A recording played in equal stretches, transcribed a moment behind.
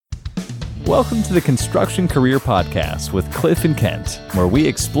Welcome to the Construction Career Podcast with Cliff and Kent, where we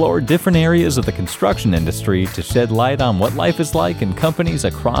explore different areas of the construction industry to shed light on what life is like in companies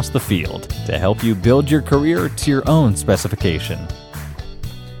across the field to help you build your career to your own specification.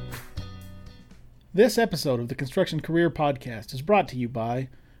 This episode of the Construction Career Podcast is brought to you by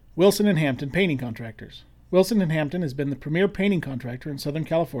Wilson & Hampton Painting Contractors. Wilson & Hampton has been the premier painting contractor in Southern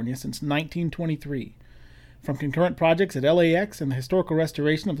California since 1923. From concurrent projects at LAX and the historical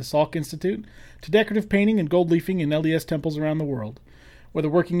restoration of the Salk Institute to decorative painting and gold leafing in LDS temples around the world. Whether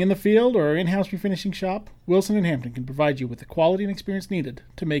working in the field or in-house refinishing shop, Wilson & Hampton can provide you with the quality and experience needed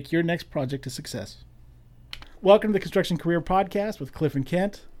to make your next project a success. Welcome to the Construction Career Podcast with Cliff and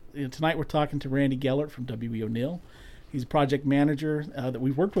Kent. Tonight we're talking to Randy Gellert from W.E. Oneil. He's a project manager that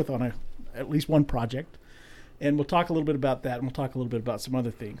we've worked with on at least one project. And we'll talk a little bit about that, and we'll talk a little bit about some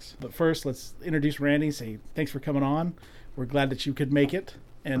other things. But first, let's introduce Randy, say thanks for coming on. We're glad that you could make it,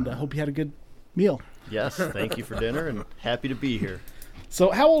 and hope you had a good meal. Yes, thank you for dinner, and happy to be here.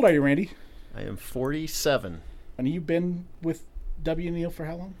 So how old are you, Randy? I am 47. And you've been with W. Oneil for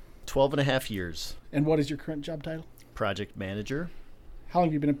how long? 12 and a half years. And what is your current job title? Project manager. How long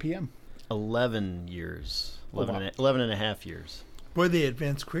have you been a PM? 11 years. 11, Oh, wow. 11 and a half years. Boy, they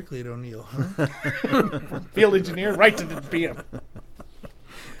advance quickly at Oneil, huh? Field engineer, right to the PM.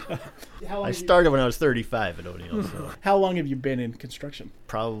 I started when I was 35 at Oneil, so How long have you been in construction?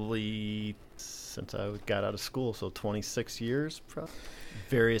 probably since I got out of school, so 26 years,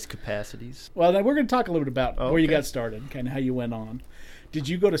 various capacities. Well, now we're going to talk a little bit about where you Okay. got started, kind of how you went on. Did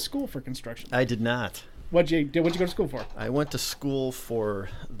you go to school for construction? I did not. What'd you go to school for? I went to school for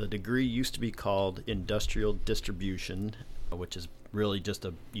the degree used to be called industrial distribution, which is really just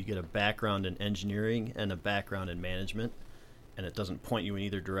you get a background in engineering and a background in management, and it doesn't point you in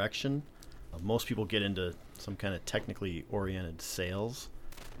either direction. Most people get into some kind of technically oriented sales,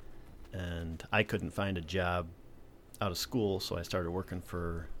 and I couldn't find a job out of school, so I started working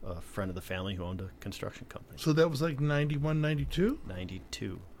for a friend of the family who owned a construction company. So that was like 91, 92?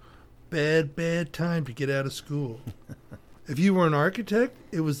 92. Bad time to get out of school. If you were an architect,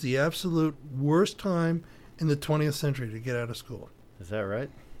 it was the absolute worst time in the 20th century to get out of school. Is that right?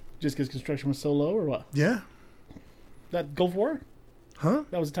 Just because construction was so low, or what? Yeah? That Gulf War? Huh?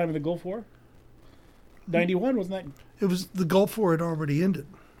 That was the time of the Gulf War? 91, wasn't that? It was the Gulf War had already ended.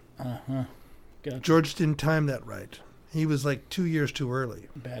 Uh-huh. Gotcha. George didn't time that right. He was like 2 years too early.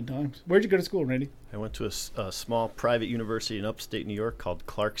 Bad times. Where'd you go to school, Randy? I went to a small private university in upstate New York called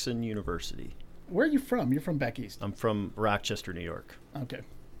Clarkson University. Where are you from? You're from back east. I'm from Rochester, New York. Okay.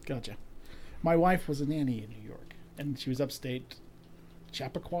 Gotcha. My wife was a nanny in New York, and she was upstate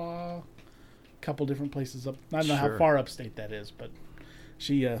Chappaqua, a couple different places up. I don't know how Sure. far upstate that is, but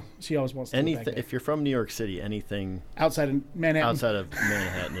she always wants to go back Anything, there. if you're from New York City, anything Outside of Manhattan. outside of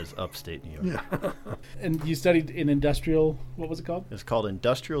Manhattan is upstate New York. Yeah. And you studied in industrial, what was it called? It's called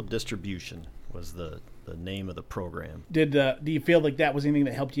Industrial Distribution was the name of the program. Do you feel like that was anything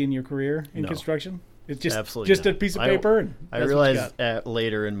that helped you in your career in No. construction? It's just Absolutely just a not. piece of paper. And I that's what you realized got.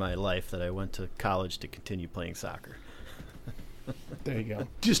 later in my life that I went to college to continue playing soccer. There you go.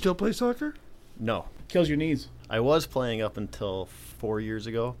 Do you still play soccer? No, Kills your knees. I was playing up until 4 years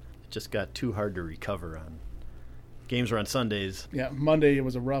ago. It just got too hard to recover on. Games were on Sundays. Yeah, Monday it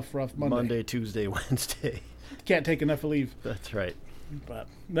was a rough Monday. Monday, Tuesday, Wednesday. Can't take enough leave. That's right. But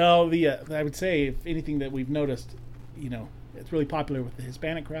no, I would say if anything that we've noticed, it's really popular with the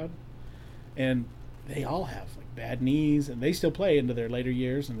Hispanic crowd, and they all have like bad knees, and they still play into their later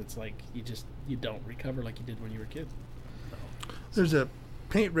years, and it's like you don't recover like you did when you were a kid. There's a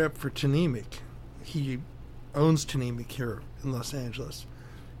paint rep for Tnemic. He owns Tnemic here in Los Angeles.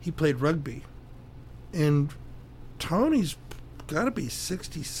 He played rugby. And Tony's got to be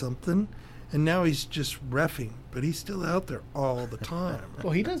 60-something, and now he's just reffing, but he's still out there all the time.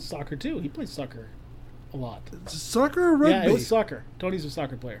 Well, he does soccer too. He plays soccer a lot. Soccer or rugby? Yeah, it was soccer. Tony's a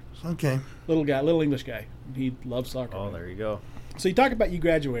soccer player. Okay. Little guy, little English guy. He loves soccer. Oh, there you go. So you talk about you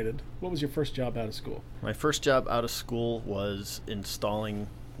graduated. What was your first job out of school? My first job out of school was installing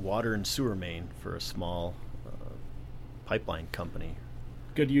water and sewer main for a small pipeline company.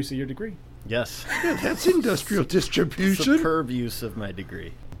 Good use of your degree. Yes. Yeah, that's industrial distribution. Superb use of my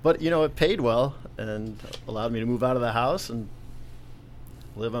degree. But, it paid well and allowed me to move out of the house and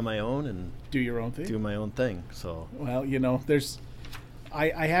live on my own and Do your own thing. do my own thing. So, Well,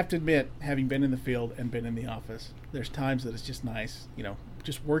 I have to admit, having been in the field and been in the office, there's times that it's just nice,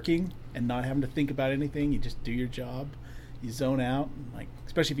 just working and not having to think about anything. You just do your job, you zone out, and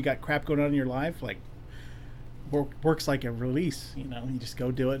especially if you got crap going on in your life, works like a release. You just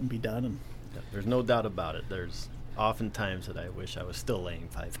go do it and be done. And there's no doubt about it. There's often times that I wish I was still laying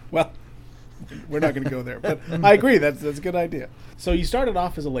pipe. well, We're not going to go there. But I agree. That's a good idea. So you started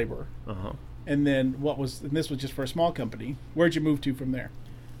off as a laborer. Uh-huh. And then and this was just for a small company. Where'd you move to from there?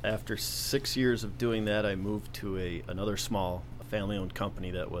 After 6 years of doing that, I moved to another small family-owned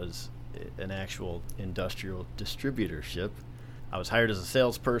company that was an actual industrial distributorship. I was hired as a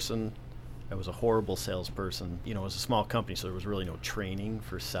salesperson. I was a horrible salesperson. You know, it was a small company, so there was really no training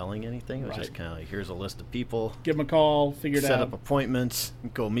for selling anything. It was just kind of like, here's a list of people. Give them a call, figure it out. Set up appointments,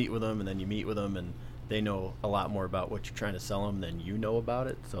 go meet with them, and then you meet with them, and they know a lot more about what you're trying to sell them than you know about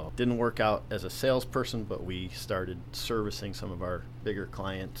it. So it didn't work out as a salesperson, but we started servicing some of our bigger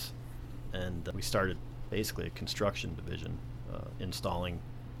clients, and we started basically a construction division, installing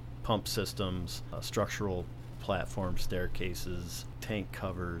pump systems, structural platform staircases, tank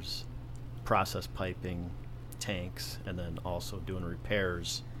covers, process piping, tanks, and then also doing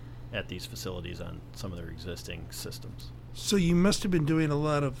repairs at these facilities on some of their existing systems. So you must have been doing a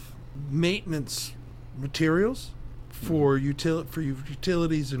lot of maintenance materials for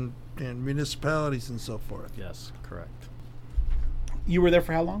utilities and municipalities and so forth. Yes, correct. You were there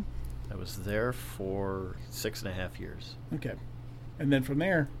for how long? I was there for 6.5 years. Okay. And then from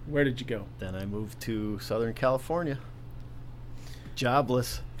there, where did you go? Then I moved to Southern California.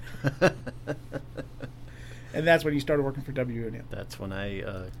 Jobless. And that's when you started working for Oneil. That's when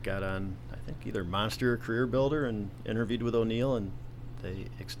I got on, I think, either Monster or Career Builder and interviewed with Oneil, and they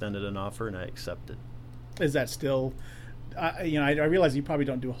extended an offer, and I accepted. Is that still, I realize you probably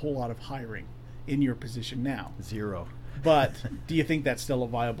don't do a whole lot of hiring in your position now. Zero. But do you think that's still a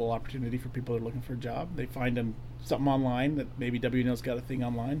viable opportunity for people that are looking for a job? They find something online that maybe Oneil's got a thing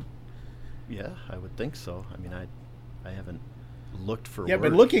online? Yeah, I would think so. I mean, I haven't looked for Yeah, work.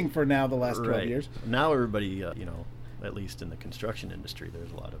 been looking for now the last 12 years. Now everybody, at least in the construction industry,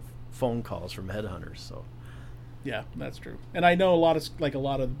 there's a lot of phone calls from headhunters. So yeah, that's true. And I know a lot of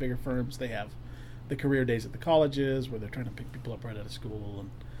the bigger firms, they have the career days at the colleges where they're trying to pick people up right out of school.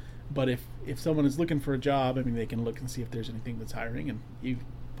 But if someone is looking for a job, I mean, they can look and see if there's anything that's hiring, and you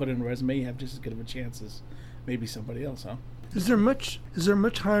put in a resume, you have just as good of a chance as maybe somebody else, huh? Is there much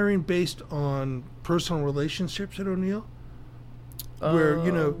hiring based on personal relationships at Oneil? Where,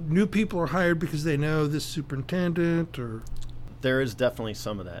 new people are hired because they know this superintendent or... There is definitely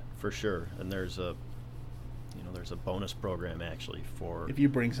some of that, for sure. And there's a bonus program, actually, for... If you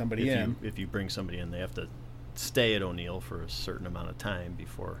bring somebody in. If you bring somebody in, they have to stay at Oneil for a certain amount of time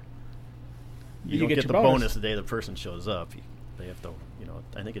before... You don't get the bonus the day the person shows up. They have to,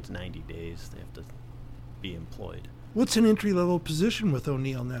 I think it's 90 days. They have to be employed. What's an entry-level position with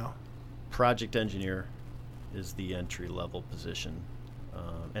Oneil now? Project engineer is the entry-level position.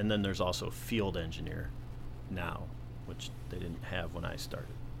 And then there's also field engineer now, which they didn't have when I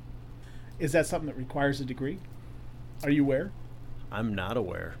started. Is that something that requires a degree? Are you aware? I'm not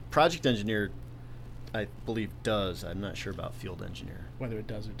aware. Project engineer, I believe, does. I'm not sure about field engineer. Whether it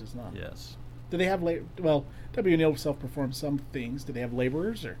does or does not. Yes. Do they have Oneil self-performs some things. Do they have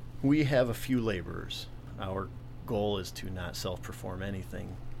laborers or? We have a few laborers. Our goal is to not self-perform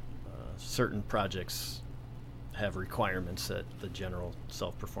anything. Certain projects have requirements that the general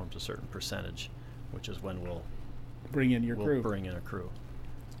self-performs a certain percentage, which is when we'll bring in crew. Bring in a crew.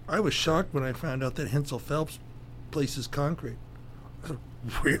 I was shocked when I found out that Hensel Phelps places concrete.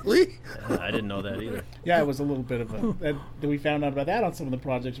 Really? Yeah, I didn't know that either. Yeah, it was a little bit of that we found out about that on some of the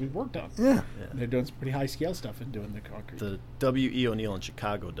projects we've worked on. Yeah. They're doing some pretty high-scale stuff in doing the concrete. The W.E. Oneil in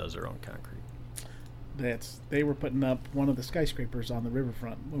Chicago does their own concrete. They were putting up one of the skyscrapers on the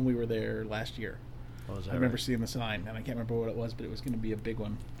riverfront when we were there last year. Oh, is that I remember right? seeing the sign, and I can't remember what it was, but it was going to be a big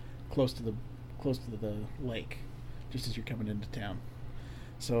one, close to the lake, just as you're coming into town.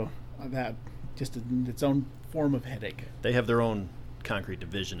 So that just its own form of headache. They have their own concrete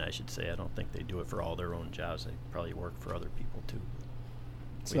division, I should say. I don't think they do it for all their own jobs. They probably work for other people too.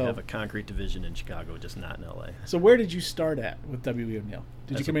 We have a concrete division in Chicago, just not in L.A. So where did you start at with W.E. Oneil?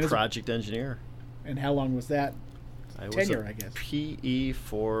 Did you come in as a project engineer? And how long was that? Tenure, I guess. PE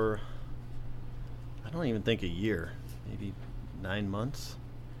for, I don't even think a year, maybe 9 months.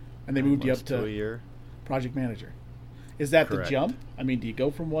 And they moved you up to a year. Project manager. Is that Correct. the jump? I mean, do you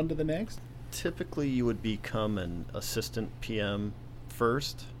go from one to the next? Typically, you would become an assistant PM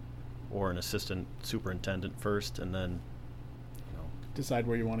first, or an assistant superintendent first, and then decide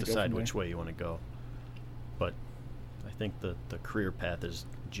where you want to go. Decide which way you want to go. But I think the career path is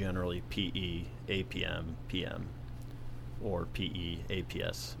generally PE, APM, PM, or PE,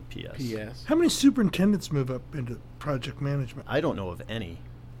 APS, PS. PS. How many superintendents move up into project management? I don't know of any,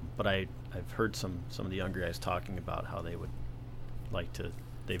 but I've heard some of the younger guys talking about how they would like to.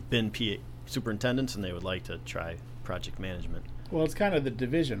 They've been PA superintendents and they would like to try project management. Well, it's kind of the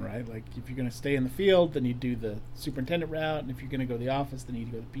division, right? Like if you're going to stay in the field, then you do the superintendent route, and if you're going to go to the office, then you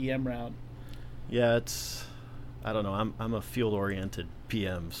go the PM route. Yeah, I don't know. I'm a field-oriented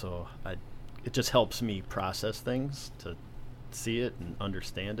PM, so it just helps me process things to see it and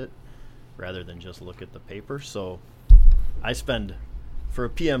understand it rather than just look at the paper. So for a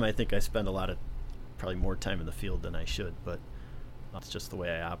PM, I think I spend probably more time in the field than I should, but it's just the way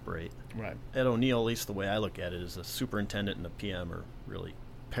I operate. Right. At Oneil, at least the way I look at it is a superintendent and a PM are really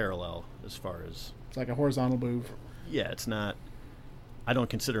parallel as far as... It's like a horizontal move. Yeah, it's not... I don't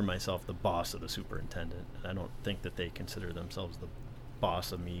consider myself the boss of the superintendent. I don't think that they consider themselves the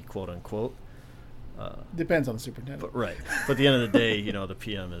boss of me, quote unquote. Depends on the superintendent. But right. But at the end of the day, the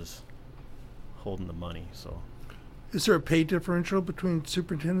PM is holding the money. So, is there a pay differential between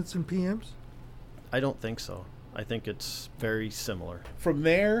superintendents and PMs? I don't think so. I think it's very similar. From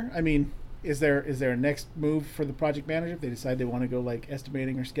there, I mean, is there a next move for the project manager if they decide they want to go like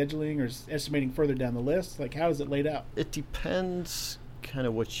estimating or scheduling or estimating further down the list? Like, how is it laid out? It depends kind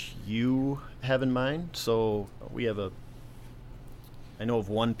of what you have in mind. So I know of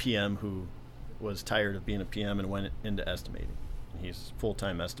one PM who was tired of being a PM and went into estimating. He's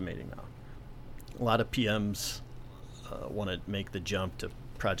full-time estimating now. A lot of PMs want to make the jump to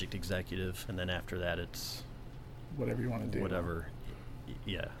project executive, and then after that it's whatever you want to do. Whatever.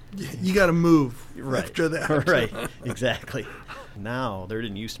 Yeah. You got to move right after that. Right. Exactly. Now, there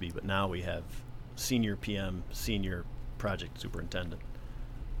didn't used to be, but now we have senior PM, senior project superintendent,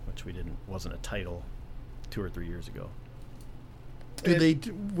 which wasn't a title 2 or 3 years ago. Do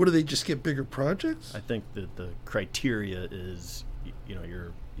they just get bigger projects? I think that the criteria is,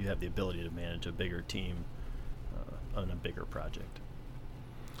 you have the ability to manage a bigger team on a bigger project.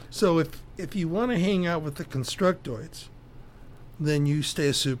 So if you want to hang out with the constructoids, then you stay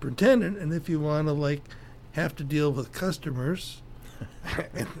a superintendent, and if you want to have to deal with customers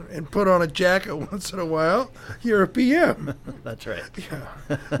and put on a jacket once in a while, you're a PM. That's right.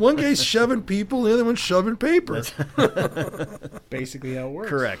 Yeah. One guy's shoving people, the other one's shoving paper. Basically how it works.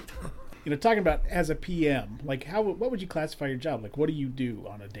 Correct. Talking about as a PM, what would you classify your job? What do you do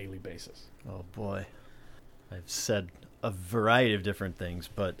on a daily basis? Oh boy, I've said a variety of different things,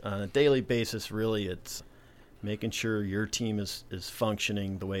 but on a daily basis, really, it's making sure your team is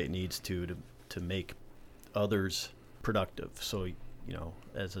functioning the way it needs to make others productive. So,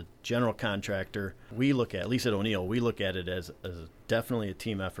 as a general contractor, we look at least at Oneil, we look at it as definitely a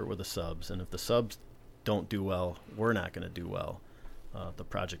team effort with the subs. And if the subs don't do well, we're not going to do well. The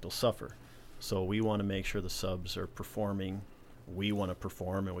project will suffer. So we want to make sure the subs are performing. We want to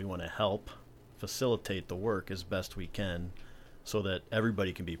perform, and we want to help facilitate the work as best we can so that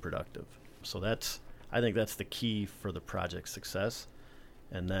everybody can be productive. So I think that's the key for the project's success.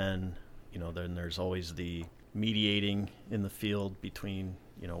 And then, then there's always the mediating in the field between,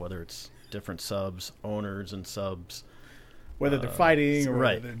 whether it's different subs, owners and subs. Whether they're fighting or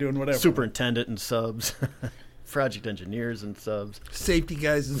right. whether they're doing whatever. Superintendent and subs, project engineers and subs. Safety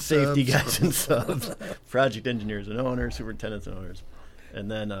guys and subs. Project engineers and owners, superintendents and owners. And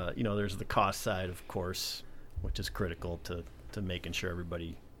then, there's the cost side, of course, which is critical to making sure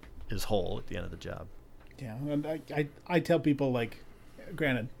everybody is whole at the end of the job. Yeah, and I tell people,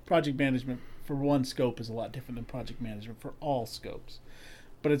 granted, project management for one scope is a lot different than project management for all scopes.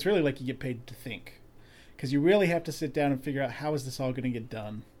 But it's really you get paid to think. Because you really have to sit down and figure out how is this all going to get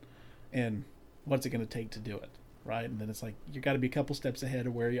done and what's it going to take to do it, right? And then it's you got to be a couple steps ahead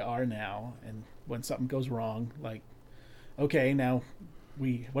of where you are now. And when something goes wrong, okay, now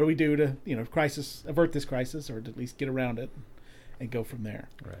what do we do to avert this crisis, or to at least get around it and go from there.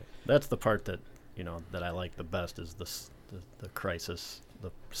 Right. That's the part that that I like the best is the crisis, the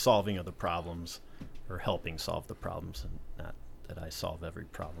solving of the problems, or helping solve the problems, and not that I solve every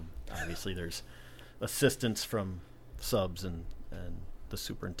problem. Obviously, there's assistance from subs and the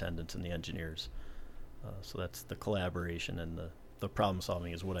superintendents and the engineers. So that's the collaboration, and the problem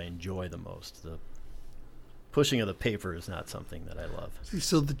solving is what I enjoy the most. The pushing of the paper is not something that I love.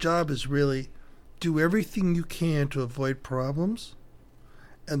 So the job is really do everything you can to avoid problems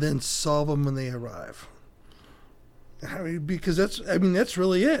and then solve them when they arrive. Because that's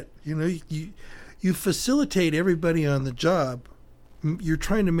really it. You facilitate everybody on the job. You're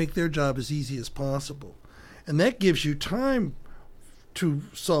trying to make their job as easy as possible. And that gives you time to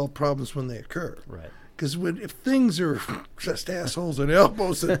solve problems when they occur. Right. Because if things are just assholes and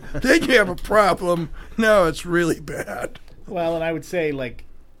elbows, then you have a problem. No, it's really bad. Well, and I would say,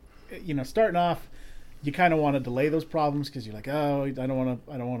 starting off, you kind of want to delay those problems because you're oh, I don't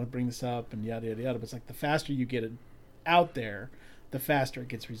want to bring this up and yada yada yada. But it's the faster you get it out there, the faster it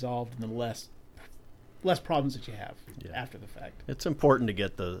gets resolved, and the less less problems that you have Yeah. after the fact. It's important to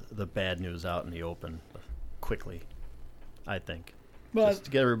get the bad news out in the open quickly, I think. Well, Just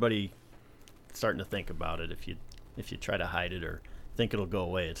to get everybody starting to think about it. If you try to hide it or think it'll go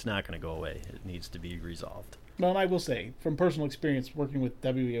away, it's not going to go away. It needs to be resolved. well, and I will say, from personal experience working with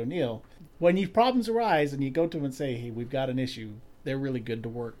W.E. Oneil, when you problems arise and you go to them and say, hey, we've got an issue, they're really good to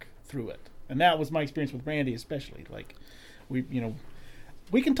work through it. And that was my experience with Randy especially. Like, we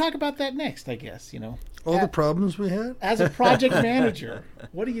can talk about that next, I guess, All the problems we had? As a project manager,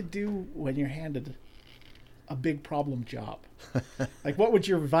 what do you do when you're handed a big problem job? Like, what would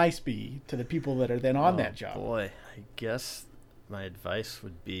your advice be to the people that are then on that job? Boy, I guess my advice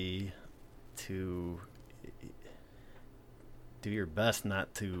would be to do your best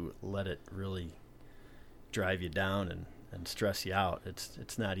not to let it really drive you down and stress you out.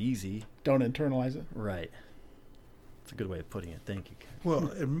 It's not easy. Don't internalize it. Right. It's a good way of putting it. Thank you. Well,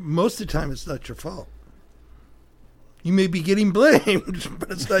 and most of the time, it's not your fault. You may be getting blamed,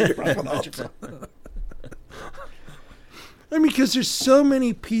 but it's not your fault. I mean, because there's so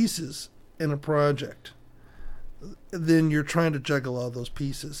many pieces in a project, then you're trying to juggle all those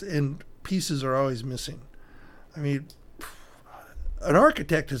pieces, and pieces are always missing. I mean, an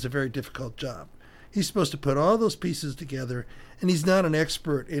architect is a very difficult job. He's supposed to put all those pieces together, and he's not an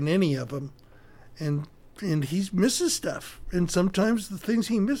expert in any of them, and he misses stuff. And sometimes the things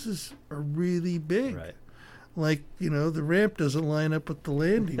he misses are really big. Right. Like, the ramp doesn't line up with the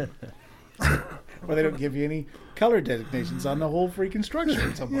landing. Or they don't give you any color designations on the whole freaking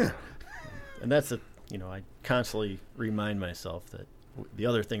structure somewhere. Yeah. And that's I constantly remind myself that the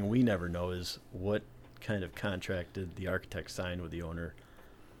other thing we never know is what kind of contract did the architect sign with the owner.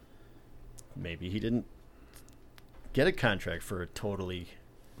 Maybe he didn't get a contract for a totally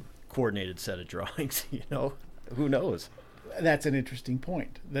coordinated set of drawings, Who knows? That's an interesting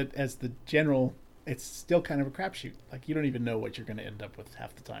point. That as the general, it's still kind of a crapshoot. Like, you don't even know what you're going to end up with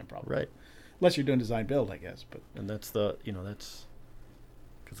half the time, probably. Right. Unless you're doing design build, I guess. And that's that's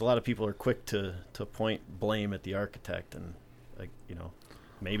because a lot of people are quick to point blame at the architect, and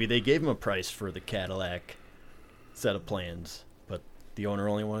maybe they gave him a price for the Cadillac set of plans, but the owner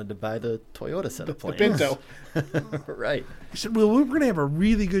only wanted to buy the Toyota set of plans. The Pinto. Right. He said, well, we're going to have a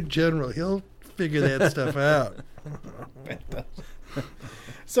really good general. He'll figure that stuff out.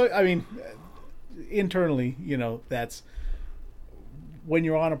 So, I mean, internally, that's when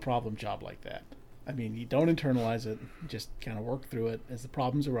you're on a problem job like that. I mean, you don't internalize it, just kind of work through it as the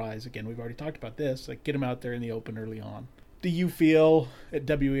problems arise. Again, we've already talked about this, like get them out there in the open early on. Do you feel at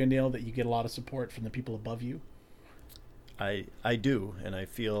W.E. Oneil that you get a lot of support from the people above you? I do, and I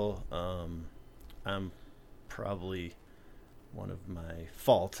feel I'm probably one of my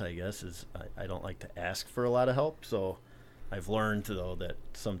faults, I guess, is I don't like to ask for a lot of help. So I've learned, though, that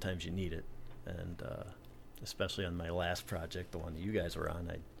sometimes you need it. And especially on my last project, the one that you guys were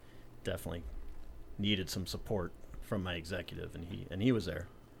on, I definitely needed some support from my executive, and he was there.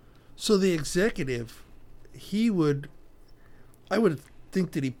 So the executive, I would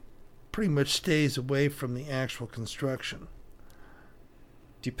think that he pretty much stays away from the actual construction.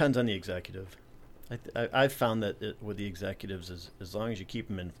 Depends on the executive. I've found that with the executives, as long as you keep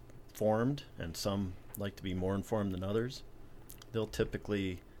them informed, and some like to be more informed than others, they'll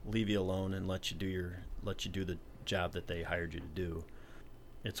typically leave you alone and let you do the job that they hired you to do.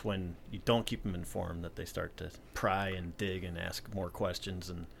 It's when you don't keep them informed that they start to pry and dig and ask more questions,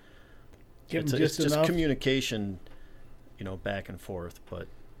 and it's just communication, back and forth. But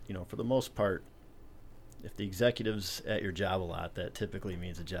for the most part, if the executive's at your job a lot, that typically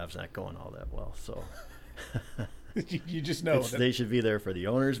means the job's not going all that well. So you just know they should be there for the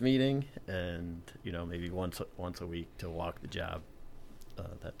owners meeting, and maybe once a week to walk the job.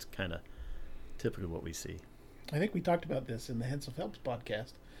 That's kind of typically what we see. I think we talked about this in the Hensel Phelps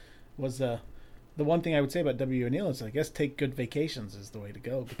podcast. Was the one thing I would say about W. Oneil is, I guess, take good vacations is the way to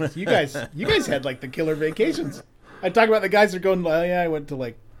go, because you guys had like the killer vacations. I talk about the guys that are going, well, yeah, I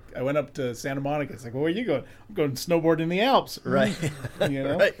went up to Santa Monica. It's like, well, where are you going? I'm going snowboarding in the Alps. Right.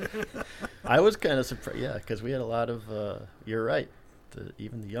 Right. I was kind of surprised, yeah, because we had a lot of, you're right,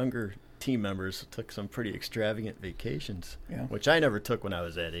 even the younger team members took some pretty extravagant vacations, which I never took when I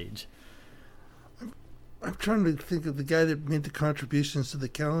was that age. I'm trying to think of the guy that made the contributions to the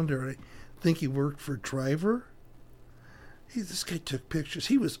calendar. I think he worked for Driver. This guy took pictures.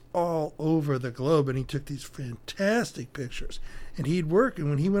 He was all over the globe, and he took these fantastic pictures. And he'd work, and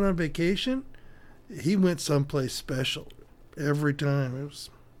when he went on vacation, he went someplace special every time.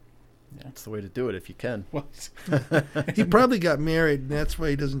 That's the way to do it if you can. Well, He probably got married, and that's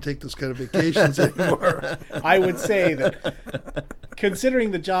why he doesn't take those kind of vacations anymore. I would say that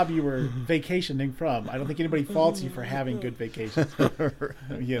considering the job you were vacationing from, I don't think anybody faults you for having good vacations.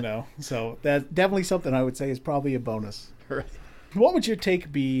 So that's definitely something I would say is probably a bonus. Right. What would your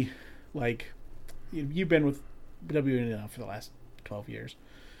take be like? You've been with WNL now for the last 12 years.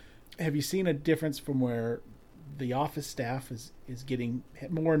 Have you seen a difference from where the office staff is getting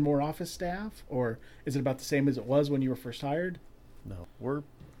more and more office staff, or is it about the same as it was when you were first hired? No, we're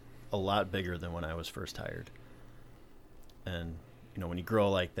a lot bigger than when I was first hired. And, when you grow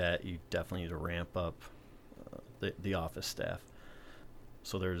like that, you definitely need to ramp up the office staff.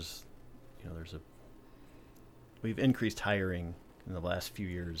 So we've increased hiring in the last few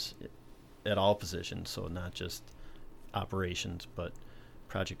years at all positions. So not just operations, but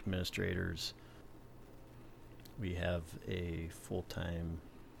project administrators. We have a full-time,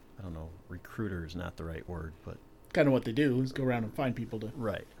 recruiter is not the right word, but... Kind of what they do is go around and find people to...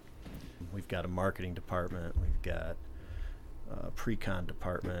 Right. We've got a marketing department. We've got a pre-con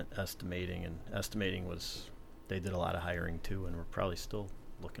department, estimating. And estimating they did a lot of hiring too, and we're probably still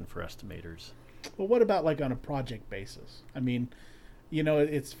looking for estimators. Well, what about like on a project basis? I mean,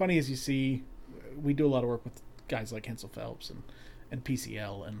 it's funny as you see, we do a lot of work with guys like Hensel Phelps and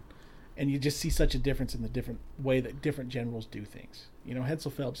PCL, and you just see such a difference in the different way that different generals do things.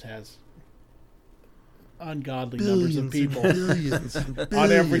 Hensel Phelps has ungodly numbers of people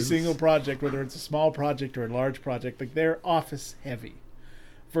on every single project, whether it's a small project or a large project. Like, they're office heavy.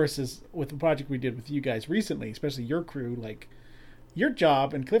 Versus with the project we did with you guys recently, especially your crew, like your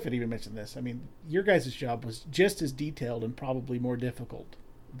job, and Cliff had even mentioned this. I mean, your guys' job was just as detailed and probably more difficult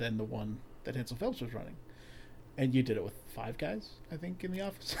than the one that Hensel Phelps was running. And you did it with 5 guys, I think, in the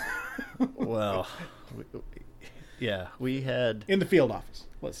office. Well, we had... In the field office,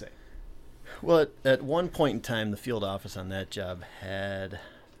 let's say. Well, at one point in time, the field office on that job had,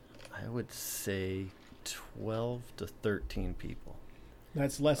 I would say, 12 to 13 people.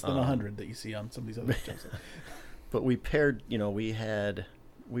 That's less than 100 that you see on some of these other jobs. But we paired,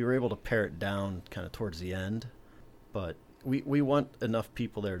 we were able to pare it down kind of towards the end. But we want enough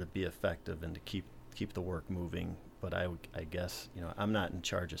people there to be effective and to keep the work moving. But I guess, I'm not in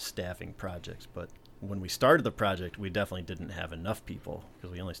charge of staffing projects, but when we started the project, we definitely didn't have enough people because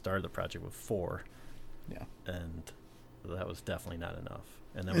we only started the project with 4. Yeah. And that was definitely not enough.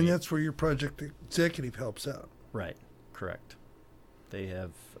 And that's where your project executive helps out. Right. Correct. They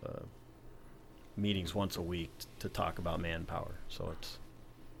have meetings once a week to talk about manpower. So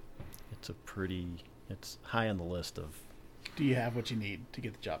it's high on the list of... Do you have what you need to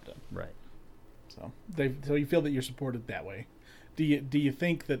get the job done? Right. So you feel that you're supported that way. Do you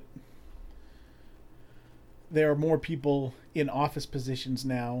think that there are more people in office positions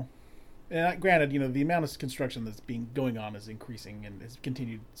now? And granted, the amount of construction that's going on is increasing and has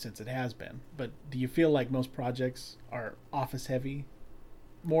continued since it has been. But do you feel like most projects are office heavy,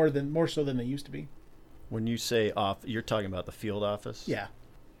 more so than they used to be? When you say you're talking about the field office? Yeah.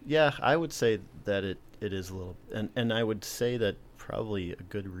 Yeah, I would say that it is a little, and I would say that probably a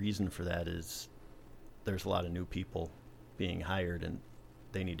good reason for that is there's a lot of new people being hired and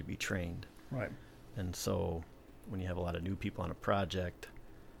they need to be trained. Right. And so when you have a lot of new people on a project,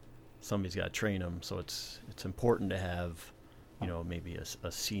 somebody's got to train them. So it's important to have, maybe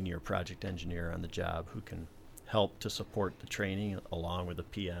a senior project engineer on the job who can help to support the training along with the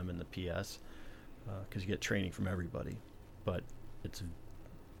PM and the PS, because you get training from everybody. But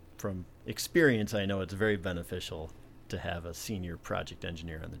from experience, I know it's very beneficial to have a senior project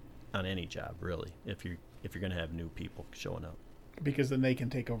engineer on any job, really, if you're going to have new people showing up. Because then they can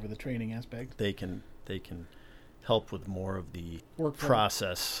take over the training aspect. They can help with more of the workflow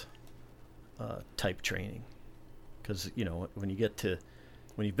process type training. Because,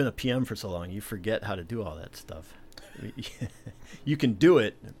 when you've been a PM for so long, you forget how to do all that stuff. You can do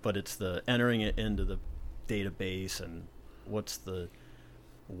it, but it's the entering it into the database and what's the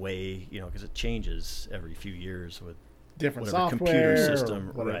way, because it changes every few years with different whatever software, computer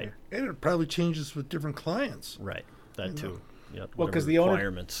system, right? And it probably changes with different clients, right? That too. Yep. Well, because the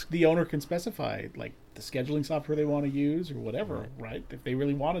owner can specify like the scheduling software they want to use or whatever, right? If they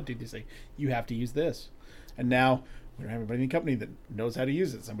really wanted to, they say you have to use this, and now we don't have anybody in the company that knows how to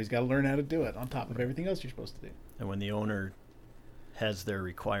use it. Somebody's got to learn how to do it on top of everything else you're supposed to do. And when the owner has their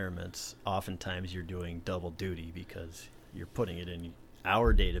requirements, oftentimes you're doing double duty because you're putting it in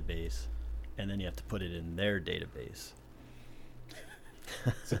our database, and then you have to put it in their database.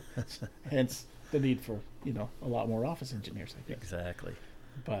 Hence the need for a lot more office engineers, I guess. Exactly.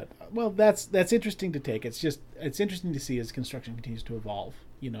 But well, that's interesting to take. It's interesting to see as construction continues to evolve.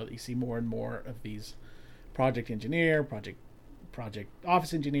 That you see more and more of these project engineer, project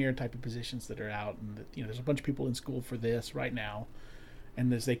office engineer type of positions that are out, and that, there's a bunch of people in school for this right now,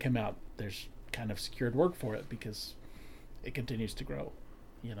 and as they come out, there's kind of secured work for it because it continues to grow.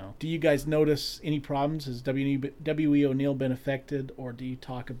 Do you guys notice any problems? Has W.E. Oneil been affected, or do you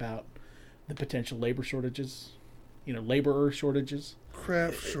talk about the potential labor shortages? Laborer shortages?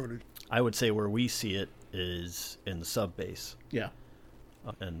 Craft shortage. I would say where we see it is in the sub base. Yeah.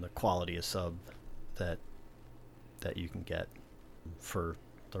 And the quality of sub that you can get for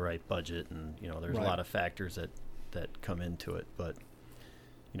the right budget, and there's Right. a lot of factors that come into it. But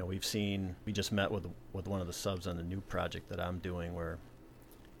we just met with one of the subs on the new project that I'm doing, where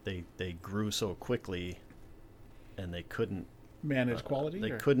they grew so quickly and they couldn't Manage quality?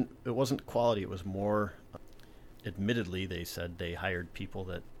 It wasn't quality, it was more, admittedly, they said they hired people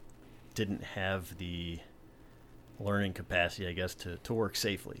that didn't have the learning capacity, I guess, to work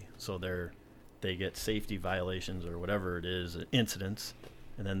safely. So they get safety violations or whatever it is, incidents,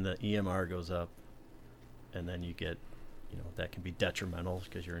 and then the EMR goes up, and then you get, that can be detrimental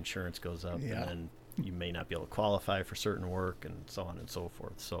because your insurance goes up, Yeah. and then you may not be able to qualify for certain work, and so on and so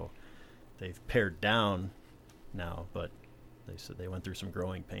forth. So they've pared down now, but they said they went through some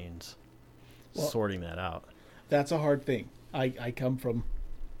growing pains sorting that out. That's a hard thing. I come from,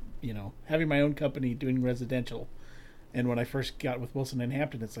 having my own company doing residential. And when I first got with Wilson and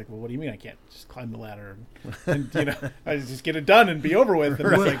Hampton, it's like, well, what do you mean I can't just climb the ladder and I just get it done and be over with?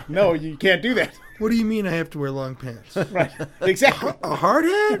 And it's like, no, you can't do that. What do you mean I have to wear long pants? Right. Exactly. A hard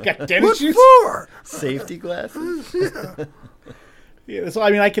hat? Got tennis What shoes? for? Safety glasses? Yeah. Yeah, so,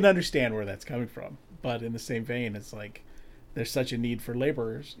 I can understand where that's coming from. But in the same vein, it's like there's such a need for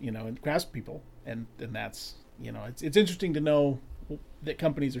laborers, and craftspeople. And that's, it's interesting to know that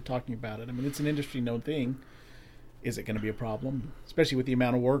companies are talking about it. It's an industry known thing. Is it going to be a problem, especially with the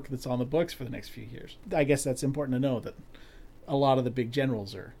amount of work that's on the books for the next few years? I guess that's important to know, that a lot of the big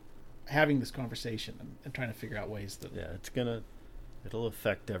generals are having this conversation and trying to figure out ways that... Yeah, it'll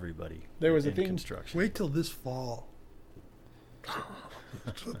affect everybody. There was a in thing... construction. Wait till this fall.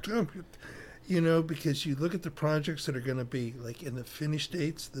 Because you look at the projects that are going to be like in the finished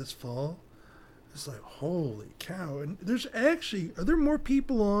states this fall. It's like, holy cow. And are there more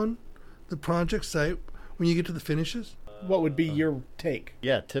people on the project site when you get to the finishes? What would be your take?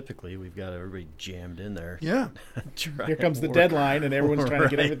 Yeah, typically we've got everybody jammed in there. Yeah. Here comes the deadline, and everyone's trying to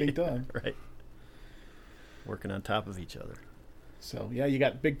get everything done. Right. Working on top of each other. So, yeah, you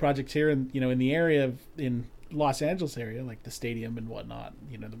got big projects here in the area in Los Angeles area, like the stadium and whatnot,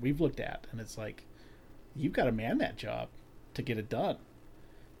 that we've looked at. And it's like, you've got to man that job to get it done.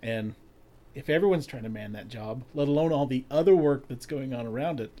 And if everyone's trying to man that job, let alone all the other work that's going on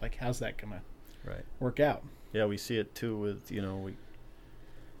around it, like, how's that going to work out? Yeah, we see it too with,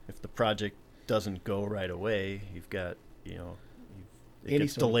 if the project doesn't go right away, you've got, it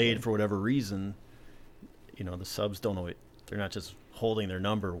gets delayed for whatever reason, the subs don't always, they're not just holding their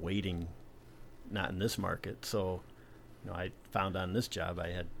number waiting, not in this market. So, I found on this job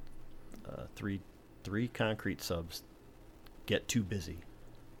I had three concrete subs get too busy.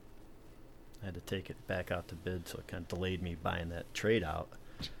 I had to take it back out to bid, so it kind of delayed me buying that trade out,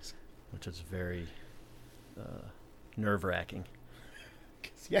 which is very nerve-wracking.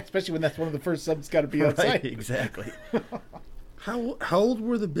 Yeah, especially when that's one of the first subs got to be on Right, site. exactly. How old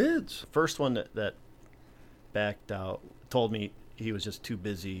were the bids? The first one that backed out told me he was just too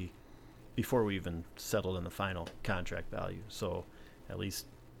busy before we even settled in the final contract value. So at least,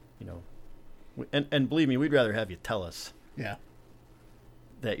 and believe me, we'd rather have you tell us Yeah.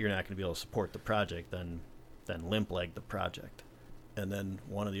 that you're not going to be able to support the project than limp leg the project. And then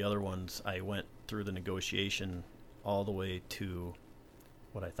one of the other ones, I went through the negotiation all the way to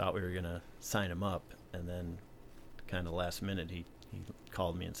what I thought we were going to sign him up, and then kind of last minute he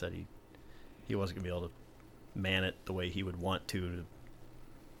called me and said he wasn't going to be able to man it the way he would want to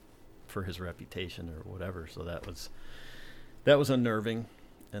for his reputation or whatever. So that was unnerving.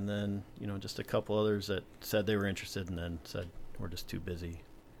 And then, just a couple others that said they were interested and then said we're just too busy.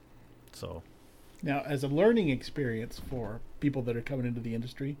 So now, as a learning experience for people that are coming into the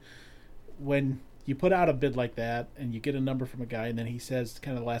industry, when you put out a bid like that and you get a number from a guy and then he says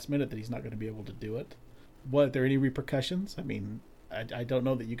kind of last minute that he's not going to be able to do it, are there any repercussions? I don't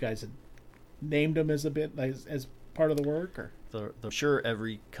know that you guys had named them as a bit as part of the work, or sure,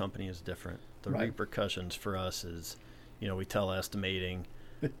 every company is different. The Right. repercussions for us is, we tell estimating.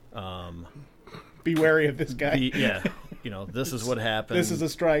 Be wary of this guy. This is what happened. This is a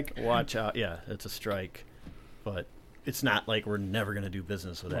strike. Watch out. Yeah, it's a strike. But, it's not like we're never going to do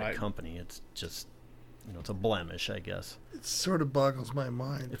business with that Right. company. It's just, it's a blemish, I guess. It sort of boggles my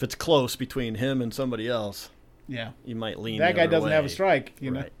mind. If it's close between him and somebody else, Yeah. you might lean That the guy other doesn't have a way. strike,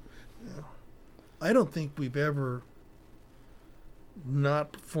 you know. Right. I don't think we've ever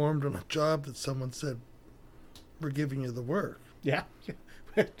not performed on a job that someone said, we're giving you the work. Yeah.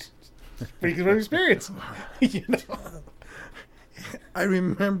 Speaking from experience. You know. I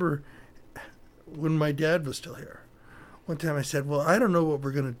remember when my dad was still here. One time I said, well, I don't know what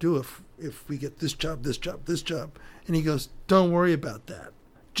we're going to do if we get this job, this job, this job. And he goes, don't worry about that.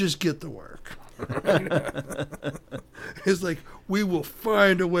 Just get the work. It's like, we will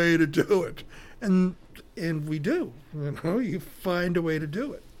find a way to do it. And we do. You find a way to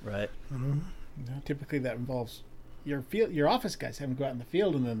do it. Right. Typically that involves your office guys having to go out in the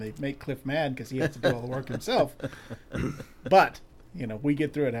field, and then they make Cliff mad because he has to do all the work himself. But, we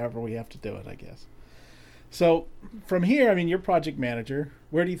get through it however we have to do it, I guess. So from here, you're project manager.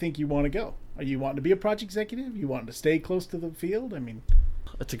 Where do you think you want to go? Are you wanting to be a project executive? You wanting to stay close to the field?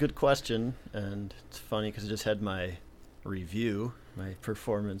 That's a good question, and it's funny because I just had my review, my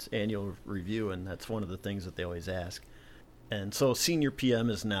performance annual review, and that's one of the things that they always ask. And so senior PM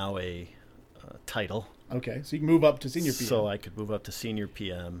is now a title. Okay, so you can move up to senior PM. So I could move up to senior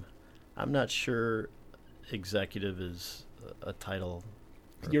PM. I'm not sure executive is a title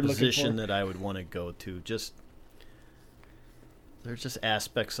or You're a looking position for? that I would want to go to. There's just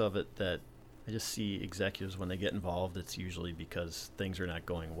aspects of it that I just see executives when they get involved. It's usually because things are not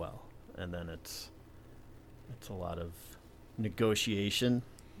going well, and then it's a lot of negotiation,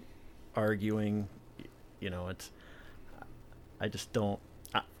 arguing. I just don't.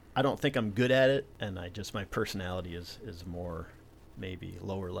 I don't think I'm good at it, and my personality is more maybe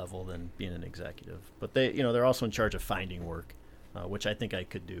lower level than being an executive. But they're also in charge of finding work, which I think I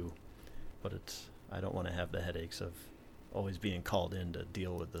could do, but I don't want to have the headaches of always being called in to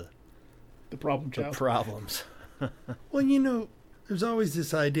deal with the problems. Well, there's always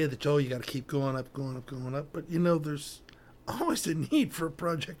this idea that, you got to keep going up. But, there's always a need for a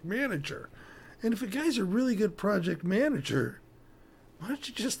project manager. And if a guy's a really good project manager, why don't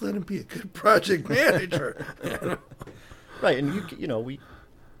you just let him be a good project manager? Right, and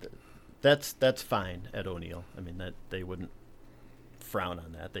that's fine at Oneil. That they wouldn't frown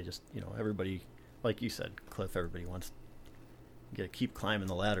on that. They just, everybody, like you said, Cliff, everybody wants to keep climbing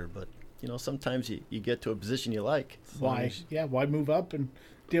the ladder, but sometimes you get to a position you like. Why move up and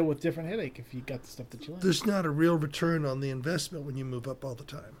deal with different headache if you got the stuff that you like? There's not a real return on the investment when you move up all the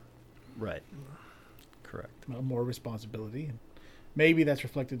time. Right. Correct. Well, more responsibility, and maybe that's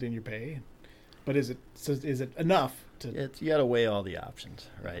reflected in your pay. But is it enough to? You got to weigh all the options,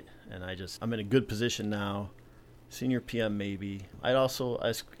 right? And I'm in a good position now. Senior PM maybe. I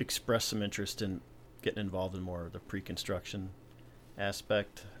expressed some interest in getting involved in more of the pre-construction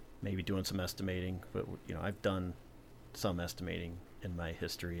aspect, maybe doing some estimating. But I've done some estimating in my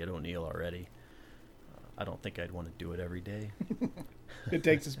history at Oneil already. I don't think I'd want to do it every day. It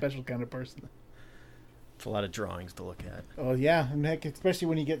takes a special kind of person. It's a lot of drawings to look at. Oh yeah, and heck, especially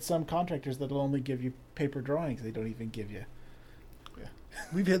when you get some contractors that'll only give you paper drawings. They don't even give you. Yeah.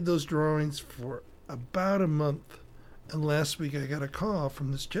 We've had those drawings for about a month, and last week I got a call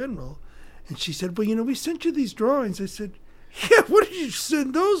from this general, and she said, well, we sent you these drawings. I said, yeah, what did you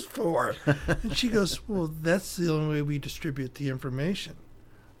send those for? And she goes, well, that's the only way we distribute the information.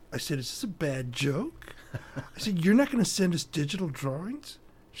 I said, is this a bad joke? I said, you're not going to send us digital drawings?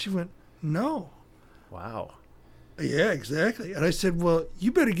 She went, no. Wow. Yeah, exactly. And I said, well,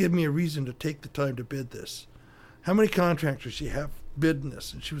 you better give me a reason to take the time to bid this. How many contractors do you have bidding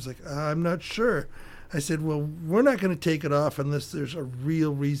this? And she was like, I'm not sure. I said, well, we're not going to take it off unless there's a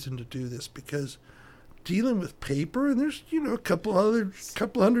real reason to do this, because dealing with paper, and there's, a couple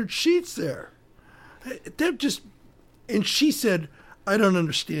hundred sheets there. And she said, I don't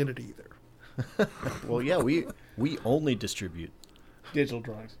understand it either. Well, yeah, we only distribute Digital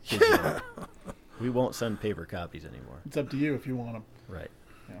drawings. digital. We won't send paper copies anymore. It's up to you if you want them. Right.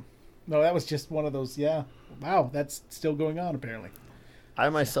 Yeah. No, that was just one of those. Yeah. Wow, that's still going on apparently. I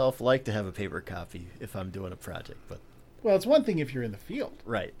myself like to have a paper copy if I'm doing a project, but Well, it's one thing if you're in the field.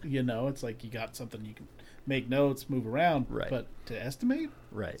 right, It's like you got something you can make notes, move around. Right. But to estimate,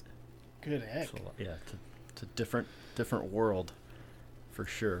 right. good heck. So, yeah, it's a different world, for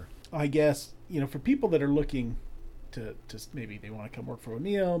sure. I guess for people that are looking to maybe they want to come work for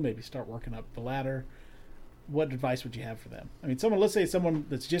Oneil, maybe start working up the ladder. What advice would you have for them? Let's say someone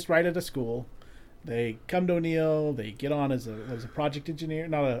that's just right out of school, they come to Oneil, they get on as a project engineer,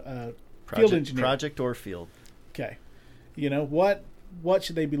 not a field engineer. Project or field. Okay, what what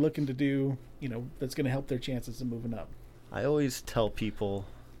should they be looking to do, that's going to help their chances of moving up? I always tell people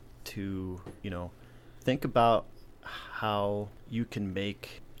to, think about how you can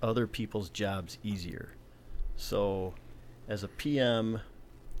make other people's jobs easier. So as a PM,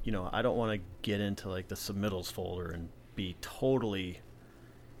 I don't want to get into like the submittals folder and be totally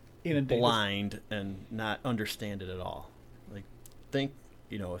blind and not understand it at all. Like, think,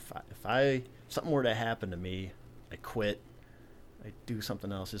 if something were to happen to me, I quit, I do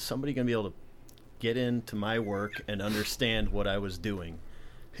something else, is somebody going to be able to get into my work and understand what I was doing?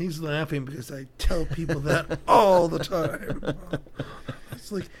 He's laughing because I tell people that all the time.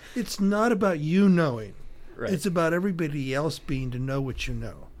 It's like, it's not about you knowing. Right. It's about everybody else being to know what you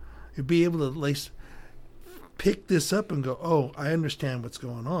know. You'd be able to at least pick this up and go, oh, I understand what's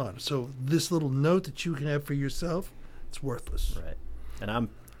going on. So this little note that you can have for yourself, it's worthless. Right. And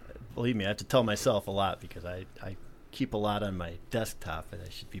believe me, I have to tell myself a lot because I keep a lot on my desktop and I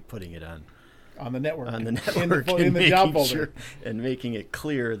should be putting it on the network. On the network. In the job folder. And making it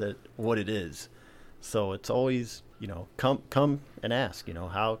clear that what it is. So it's always, come and ask,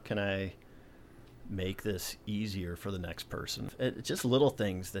 how can I make this easier for the next person? It's just little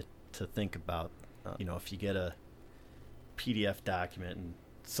things to think about. If you get a PDF document and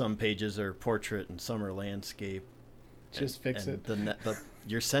some pages are portrait and some are landscape, just fix it.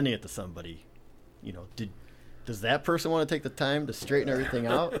 You're sending it to somebody. Does that person want to take the time to straighten everything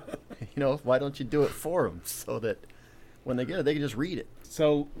out? Why don't you do it for them so that when they get it, they can just read it?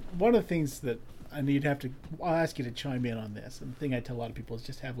 So one of the things that I'll ask you to chime in on this. And the thing I tell a lot of people is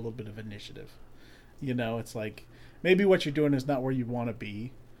just have a little bit of initiative. It's like maybe what you're doing is not where you want to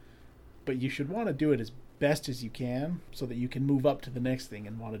be, but you should want to do it as best as you can so that you can move up to the next thing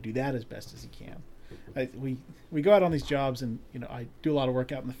and want to do that as best as you can. We go out on these jobs and, I do a lot of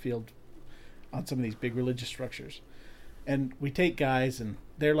work out in the field on some of these big religious structures. And we take guys and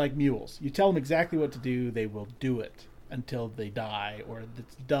they're like mules. You tell them exactly what to do, they will do it until they die or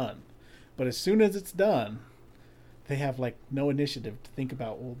it's done. But as soon as it's done, they have like no initiative to think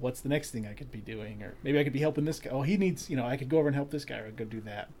about, well, what's the next thing I could be doing? Or maybe I could be helping this guy. Oh, he needs, I could go over and help this guy or I could go do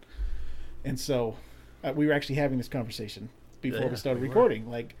that. And so we were actually having this conversation before we started recording,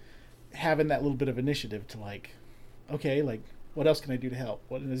 like having that little bit of initiative to like, okay, like what else can I do to help?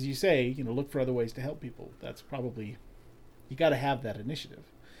 And as you say, look for other ways to help people. That's probably, you got to have that initiative.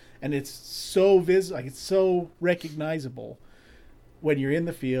 And it's so it's so recognizable when you're in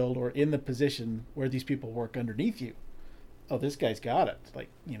the field or in the position where these people work underneath you. Oh, this guy's got it. Like,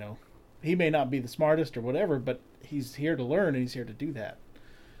 he may not be the smartest or whatever, but he's here to learn and he's here to do that.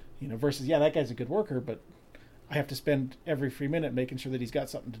 Versus, that guy's a good worker, but I have to spend every free minute making sure that he's got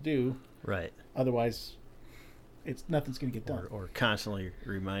something to do. Right. Otherwise, nothing's going to get done. Or constantly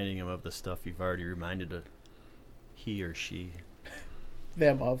reminding him of the stuff you've already reminded he or she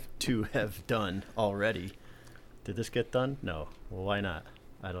them of to have done already. Did this get done? No. Well, why not?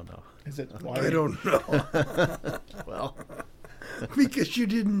 I don't know. Is it? I don't know. Well, because you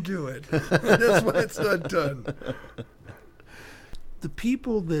didn't do it. That's why it's not done. The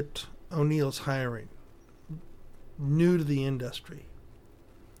people that Oneil's hiring, new to the industry,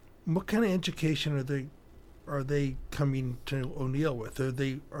 what kind of education are they coming to Oneil with?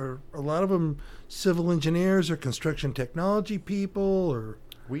 Are a lot of them civil engineers or construction technology people, or?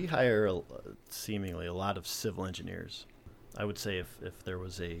 We hire seemingly a lot of civil engineers. I would say if there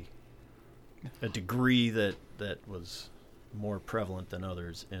was a degree that was more prevalent than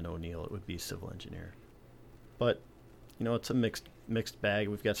others in Oneil, it would be civil engineer. But it's a mixed bag.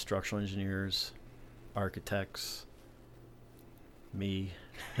 We've got structural engineers, architects, me.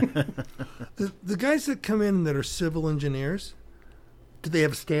 The guys that come in that are civil engineers, do they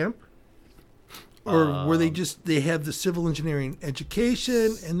have a stamp? Or were they have the civil engineering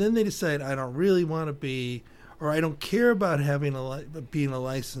education and then they decide, I don't really want to be, or I don't care about being a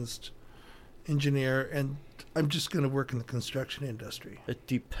licensed engineer and I'm just going to work in the construction industry? It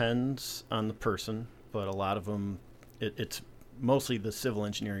depends on the person, but a lot of them, it's mostly the civil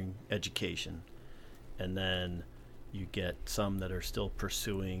engineering education. And then you get some that are still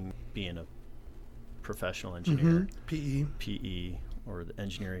pursuing being a professional engineer. PE, or the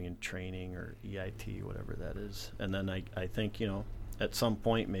engineering and training, or EIT, whatever that is. And then I think, at some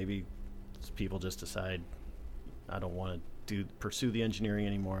point maybe people just decide, I don't want to pursue the engineering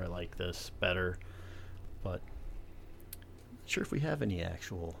anymore. I like this better. But not sure if we have any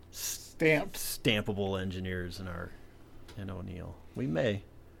actual stampable engineers in Oneil. We may.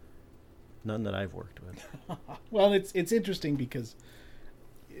 None that I've worked with. Well, it's interesting because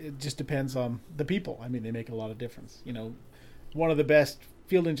it just depends on the people. I mean, they make a lot of difference. One of the best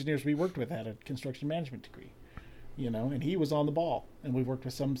field engineers we worked with had a construction management degree. and he was on the ball. And we've worked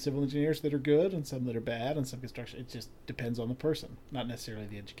with some civil engineers that are good and some that are bad and some construction. It just depends on the person, not necessarily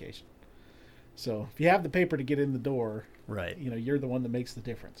the education. So if you have the paper to get in the door, right, you're the one that makes the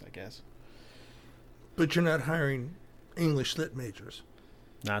difference, I guess. But you're not hiring English lit majors.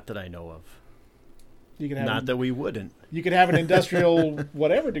 Not that I know of. You can have not that we wouldn't. You could have an industrial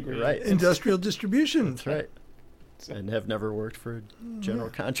whatever degree. Right. Industrial distribution. That's right. So. And have never worked for a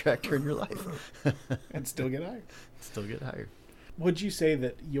general contractor in your life. And still get hired. Still get hired. Would you say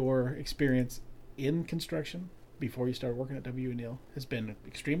that your experience in construction before you started working at Oneil has been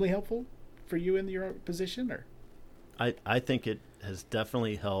extremely helpful for you in your position? Or I think it has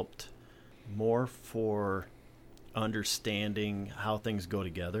definitely helped more for understanding how things go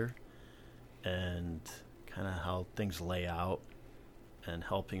together and kind of how things lay out, and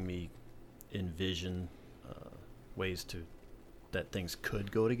helping me envision ways that things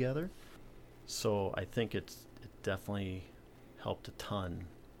could go together. So I think it definitely helped a ton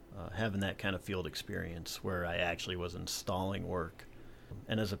having that kind of field experience where I actually was installing work.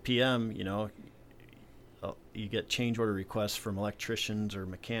 And as a PM, you get change order requests from electricians or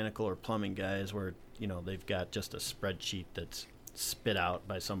mechanical or plumbing guys where they've got just a spreadsheet that's spit out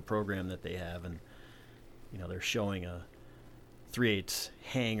by some program that they have, and they're showing a 3/8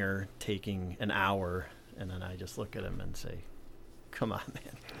 hanger taking an hour, and then I just look at them and say, come on,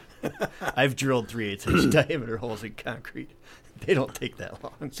 man. I've drilled 3/8 inch diameter holes in concrete. They don't take that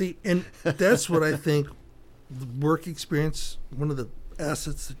long. See, and that's what I think the work experience, one of the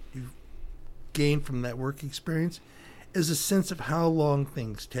assets that you've gained from that work experience, is a sense of how long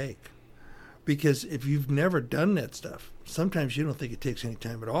things take. Because if you've never done that stuff, sometimes you don't think it takes any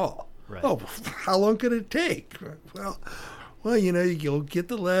time at all. Right. Oh, how long could it take? Well, you go get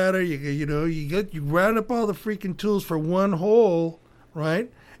the ladder, you round up all the freaking tools for one hole,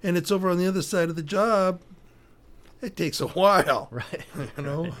 right? And it's over on the other side of the job. It takes a while. Right.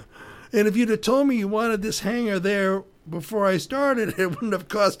 Right. And if you'd have told me you wanted this hanger there before I started, it wouldn't have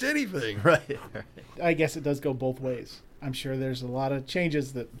cost anything. Right. I guess it does go both ways. I'm sure there's a lot of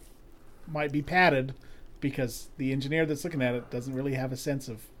changes that might be padded because the engineer that's looking at it doesn't really have a sense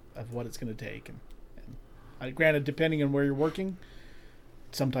of what it's going to take. And granted, depending on where you're working,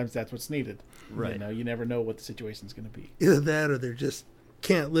 sometimes that's what's needed. Right. You never know what the situation's going to be. Either that or they just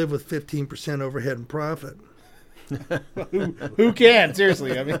can't live with 15% overhead and profit. Who can?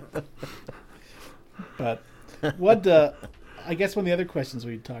 Seriously, I mean. But what I guess one of the other questions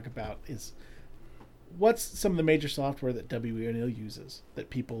we'd talk about is what's some of the major software that Oneil uses that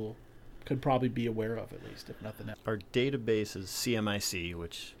people could probably be aware of, at least, if nothing else? Our database is CMIC,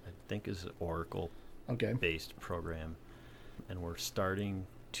 which I think is an Oracle-based program. And we're starting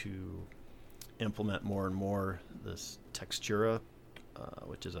to implement more and more this Textura,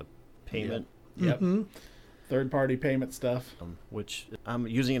 which is a payment. Yep. Mm-hmm. Third-party payment stuff. Which I'm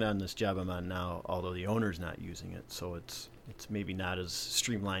using it on this job I'm on now, although the owner's not using it. So it's maybe not as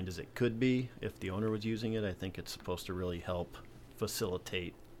streamlined as it could be if the owner was using it. I think it's supposed to really help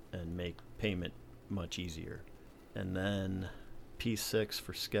facilitate and make payment much easier. And then P6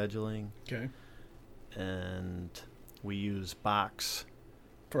 for scheduling. Okay. And we use Box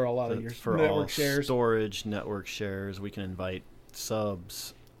for a lot of your for network all shares. Storage, network shares. We can invite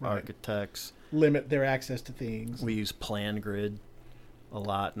subs, Right. architects. Limit their access to things. We use PlanGrid a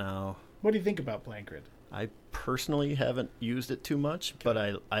lot now. What do you think about PlanGrid? I personally haven't used it too much, but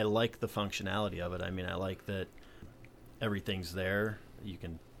I like the functionality of it. I mean, I like that everything's there. You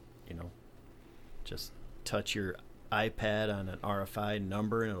can, just touch your iPad on an RFI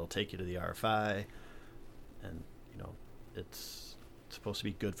number and it'll take you to the RFI. And, it's supposed to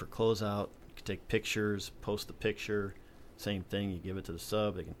be good for closeout. You can take pictures, post the picture. Same thing, you give it to the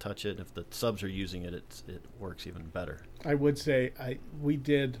sub, they can touch it. And if the subs are using it, it works even better. I would say when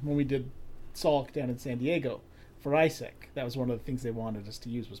we did SALC down in San Diego for ISEC, that was one of the things they wanted us to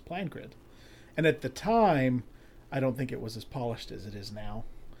use was PlanGrid. And at the time, I don't think it was as polished as it is now.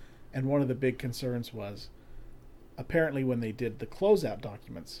 And one of the big concerns was apparently when they did the closeout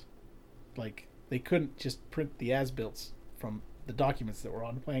documents, like they couldn't just print the as-builts from the documents that were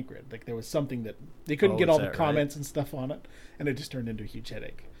on PlanGrid. Like there was something that they couldn't get all the comments and stuff on it, and it just turned into a huge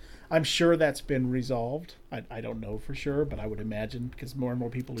headache. I'm sure that's been resolved. I don't know for sure, but I would imagine because more and more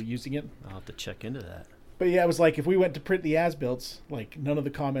people are using it. I'll have to check into that. But yeah, it was like if we went to print the as-builts, like none of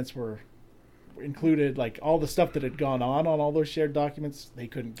the comments were included. Like all the stuff that had gone on all those shared documents, they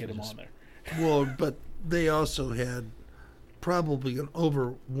couldn't get them on there. Well, but they also had probably an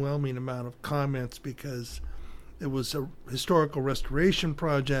overwhelming amount of comments because it was a historical restoration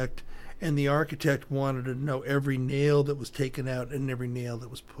project, and the architect wanted to know every nail that was taken out and every nail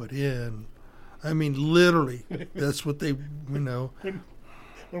that was put in. I mean, literally, that's what they, When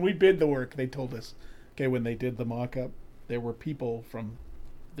we bid the work, they told us, okay, when they did the mock-up, there were people from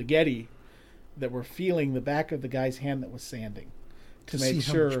the Getty that were feeling the back of the guy's hand that was sanding to make see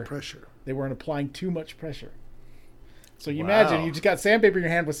sure how much pressure. they weren't applying too much pressure. So you Wow. imagine you just got sandpaper in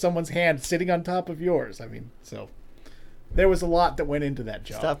your hand with someone's hand sitting on top of yours. I mean, so there was a lot that went into that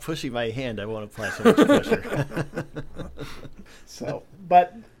job. Stop pushing my hand. I won't apply so much pressure. So,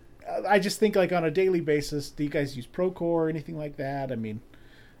 but I just think like on a daily basis, do you guys use Procore or anything like that? I mean,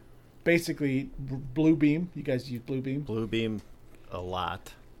 basically Bluebeam. You guys use Bluebeam? Bluebeam, a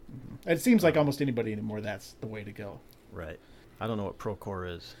lot. It seems like almost anybody anymore, that's the way to go. Right. I don't know what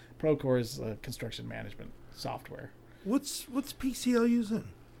Procore is. Procore is construction management software. What's PCL using?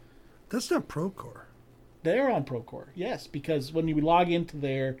 That's not Procore. They're on Procore, yes, because when you log into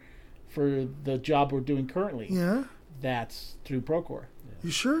there for the job we're doing currently, Yeah? that's through Procore. You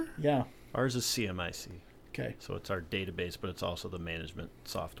sure? Yeah. Ours is CMIC. Okay. So it's our database, but it's also the management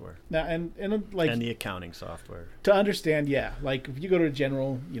software Now, and like and the accounting software. to understand, yeah, like if you go to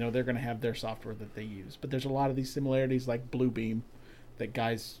General, they're going to have their software that they use, but there's a lot of these similarities like Bluebeam that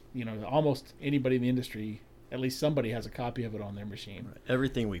guys, almost anybody in the industry, at least somebody has a copy of it on their machine. Right.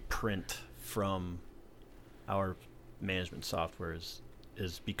 Everything we print from our management software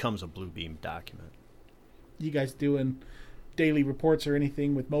is becomes a Bluebeam document. You guys doing daily reports or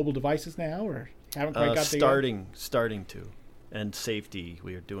anything with mobile devices now, or haven't quite got there? Starting to. And safety,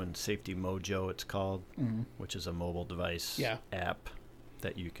 we are doing Safety Mojo, it's called, which is a mobile device app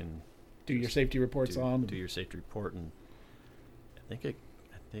that you can do your safety reports on. Do your safety report, and I think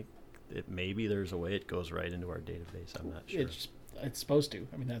it maybe there's a way it goes right into our database. I'm not sure. It's supposed to.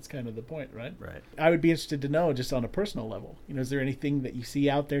 I mean, that's kind of the point, right? Right. I would be interested to know, just on a personal level, is there anything that you see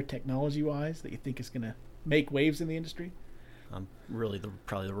out there technology-wise that you think is going to make waves in the industry? I'm really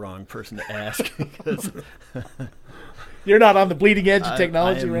probably the wrong person to ask because you're not on the bleeding edge of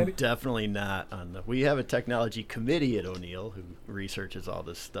technology, I'm Randy? Definitely not on the. We have a technology committee at Oneil who researches all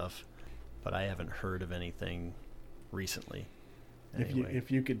this stuff, but I haven't heard of anything recently. Anyway. If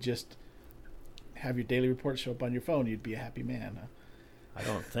you could just have your daily reports show up on your phone, you'd be a happy man.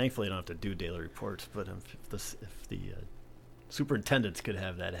 Huh? Thankfully, I don't have to do daily reports, but if the superintendents could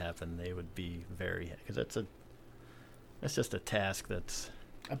have that happen, they would be very, because that's just a task that's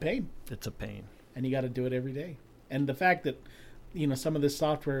a pain. It's a pain, and you got to do it every day. And the fact that some of this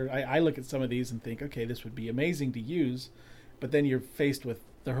software, I look at some of these and think, okay, this would be amazing to use, but then you're faced with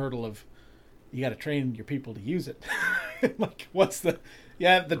the hurdle of you got to train your people to use it. Like, the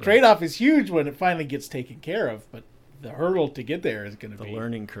right. Trade-off is huge when it finally gets taken care of, but the hurdle to get there is going to be... The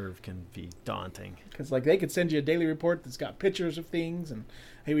learning curve can be daunting. Because, they could send you a daily report that's got pictures of things, and,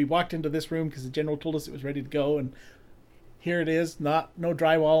 hey, we walked into this room because the general told us it was ready to go, and here it is, no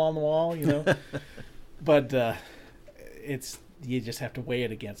drywall on the wall, But you just have to weigh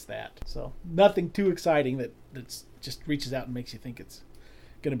it against that. So nothing too exciting that's just reaches out and makes you think it's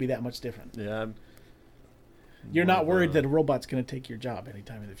going to be that much different. Yeah. You're not worried that a robot's going to take your job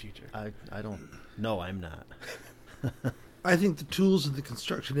anytime in the future? I don't. No, I'm not. I think the tools of the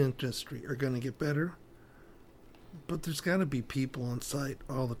construction industry are going to get better, but there's got to be people on site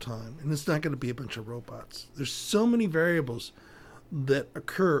all the time, and it's not going to be a bunch of robots. There's so many variables that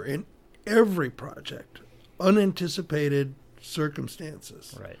occur in every project, unanticipated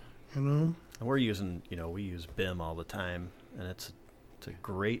circumstances. Right. And we're using, we use BIM all the time, and it's a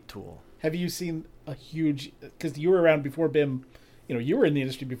great tool. Have you seen a huge, because you were around before BIM, you were in the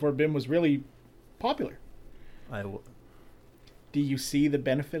industry before BIM was really popular. Do you see the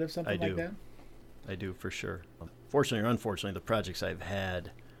benefit of something like that? I do, for sure. Fortunately or unfortunately, the projects I've had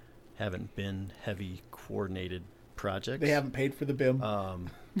haven't been heavy coordinated projects. They haven't paid for the BIM.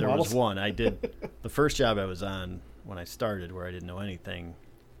 There was one. I did the first job I was on when I started, where I didn't know anything,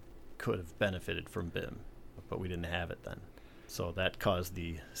 could have benefited from BIM, but we didn't have it then. So that caused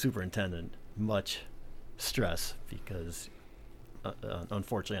the superintendent much stress because,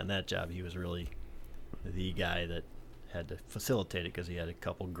 unfortunately, on that job, he was really the guy that had to facilitate it because he had a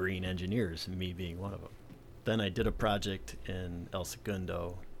couple green engineers, me being one of them. Then I did a project in El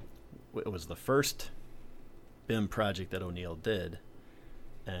Segundo. It was the first BIM project that Oneil did,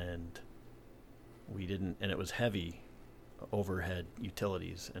 and it was heavy overhead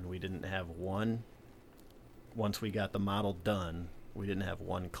utilities, and we didn't have one. Once we got the model done, we didn't have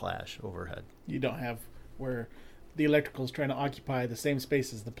one clash overhead. You don't have where the electrical is trying to occupy the same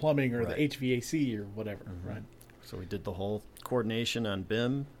space as the plumbing or right. the HVAC or whatever, right? So we did the whole coordination on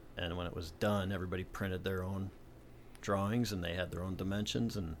BIM, and when it was done, everybody printed their own drawings, and they had their own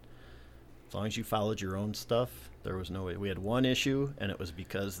dimensions, and as long as you followed your own stuff, there was no way. We had one issue, and it was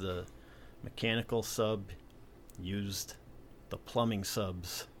because the mechanical sub used the plumbing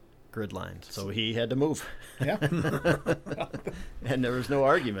sub's grid lines, so he had to move. Yeah. And there was no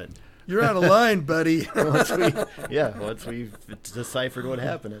argument. You're out of line, buddy. Once we deciphered what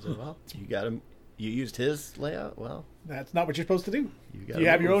happened, I said, well, you got him. You used his layout? Well, That's not what you're supposed to do. gotta You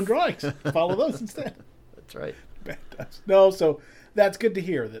have your move. own drawings. Follow those instead. That's right. No, so that's good to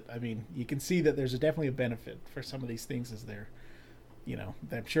hear that. I mean, you can see that there's definitely a benefit for some of these things as they're,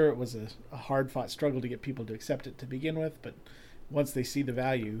 I'm sure it was a hard-fought struggle to get people to accept it to begin with, but once they see the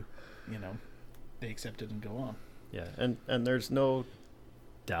value, they accept it and go on. Yeah, and there's no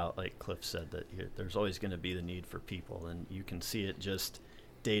doubt, like Cliff said, that there's always going to be the need for people, and you can see it just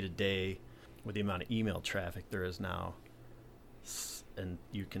day to day with the amount of email traffic there is now. And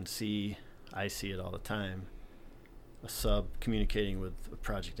you can see, I see it all the time, a sub communicating with a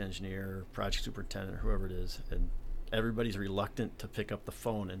project engineer, project superintendent, or whoever it is, and everybody's reluctant to pick up the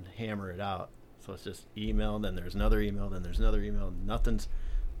phone and hammer it out. So it's just email, then there's another email, then there's another email.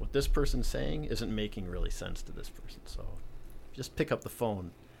 What this person's saying isn't making really sense to this person. So just pick up the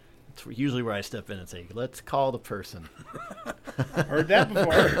phone. It's usually where I step in and say, let's call the person. Heard that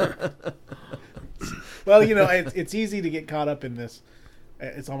before. Well, it's easy to get caught up in this.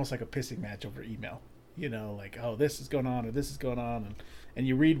 It's almost like a pissing match over email. Like, oh, this is going on or this is going on. And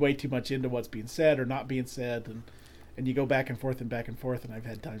you read way too much into what's being said or not being said. And you go back and forth. And I've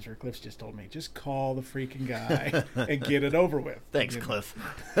had times where Cliff's just told me, just call the freaking guy and get it over with. Thanks, Cliff.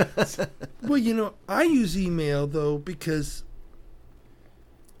 Well, I use email, though, because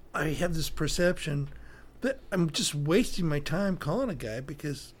I have this perception that I'm just wasting my time calling a guy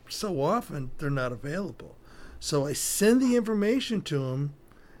because so often they're not available. So I send the information to him,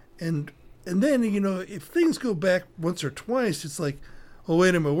 and then, if things go back once or twice, it's like, oh,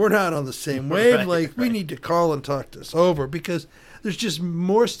 wait a minute, we're not on the same wave. We need to call and talk this over because there's just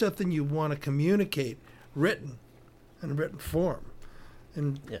more stuff than you want to communicate written in written form.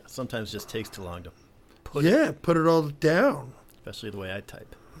 And Yeah, sometimes it just takes too long to put put it all down. especially the way I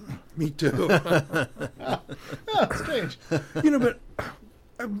type. Me too. Oh, strange. But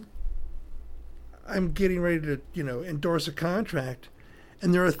I'm getting ready to, endorse a contract,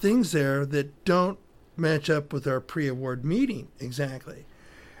 and there are things there that don't match up with our pre-award meeting exactly.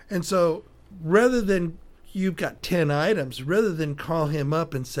 And so rather than you've got 10 items, rather than call him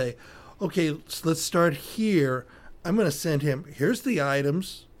up and say, okay, so let's start here, I'm going to send him, here's the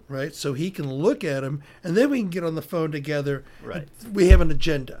items, right? So he can look at them, and then we can get on the phone together. Right. We have an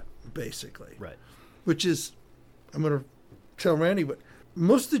agenda, basically. Right. Which is, I'm going to tell Randy, but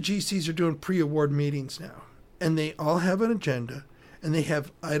most of the GCs are doing pre-award meetings now, and they all have an agenda, and they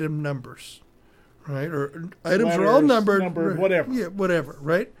have item numbers, right? Or items are all numbered, whatever. Yeah, whatever,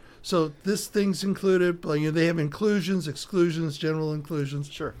 right? So this thing's included. They have inclusions, exclusions, general inclusions.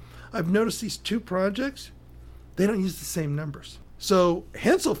 Sure. I've noticed these two projects, they don't use the same numbers. So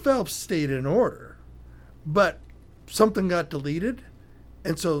Hensel Phelps stayed in order, but something got deleted,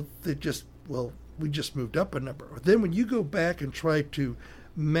 and so we just moved up a number. Then when you go back and try to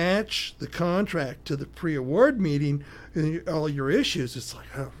match the contract to the pre-award meeting and all your issues, it's like,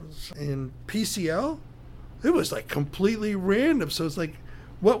 in PCL, it was like completely random. So it's like,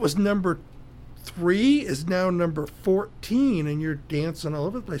 what was number 3 is now number 14, and you're dancing all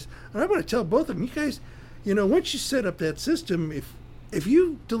over the place. And I'm going to tell both of them, you guys, once you set up that system, if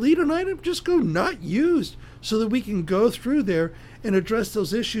you delete an item, just go not used so that we can go through there and address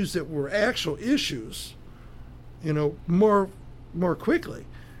those issues that were actual issues, more quickly,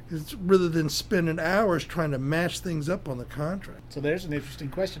 rather than spending hours trying to match things up on the contract. So there's an interesting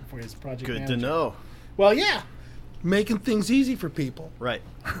question for you as project Good manager. to know. Well, yeah. Making things easy for people. Right.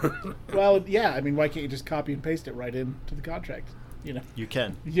 Well, yeah. I mean, why can't you just copy and paste it right into the contract? You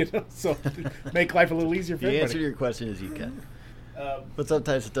can. So make life a little easier for The answer everybody. to your question is you can. But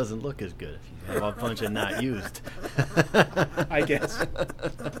sometimes it doesn't look as good if you have a bunch of not used. I guess.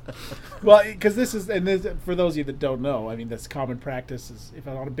 Well, because for those of you that don't know, I mean, that's common practice. Is if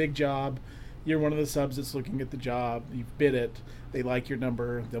on a big job, you're one of the subs that's looking at the job, you've bid it, they like your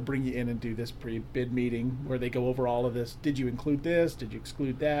number, they'll bring you in and do this pre-bid meeting where they go over all of this. Did you include this? Did you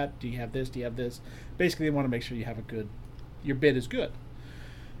exclude that? Do you have this? Do you have this? Basically, they want to make sure you have your bid is good.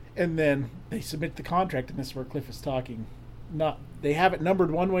 And then they submit the contract, and this is where Cliff is talking. They have it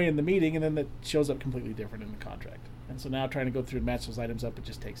numbered one way in the meeting, and then it shows up completely different in the contract. And so now trying to go through and match those items up, it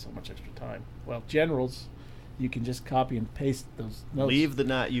just takes so much extra time. Well, generals, you can just copy and paste those notes. Leave the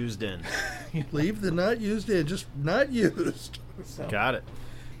not used in. Leave the not used in, just not used. So, Got it.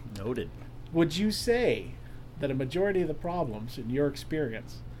 Noted. would you say that a majority of the problems, in your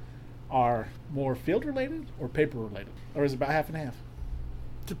experience, are more field related or paper related, or is it about half and half?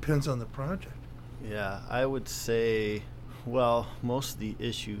 depends on the project. Yeah, I would say, well, most of the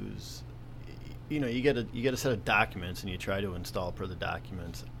issues, you get a set of documents and you try to install per the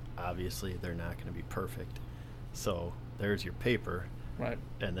documents. Obviously, they're not going to be perfect. So there's your paper. Right.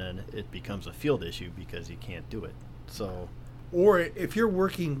 And then it becomes a field issue because you can't do it. So, or if you're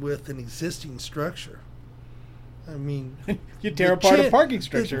working with an existing structure, I mean, you tear apart a parking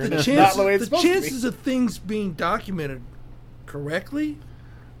structure. And it's not the way it's supposed to be. The chances of things being documented correctly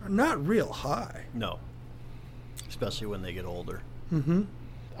are not real high. No, especially when they get older. Mm-hmm.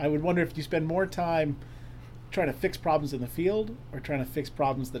 I would wonder if you spend more time trying to fix problems in the field or trying to fix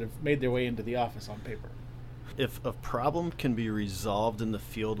problems that have made their way into the office on paper. If a problem can be resolved in the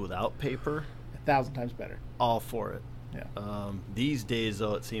field without paper, 1,000 times better. All for it. Yeah. These days,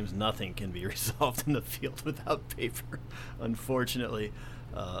 though, it seems nothing can be resolved in the field without paper. Unfortunately,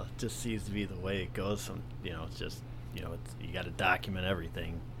 just seems to be the way it goes. It's just you got to document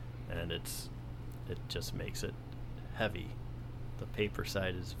everything, and it just makes it heavy. The paper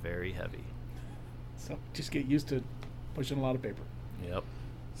side is very heavy. So just get used to pushing a lot of paper. Yep.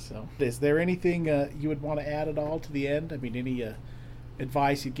 So, is there anything you would want to add at all to the end? I mean, any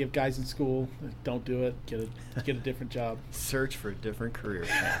advice you'd give guys in school? Don't do it. Get a different job. Search for a different career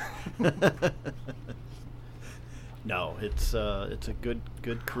path. No, it's a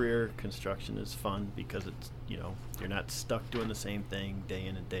good career. Construction is fun because it's you're not stuck doing the same thing day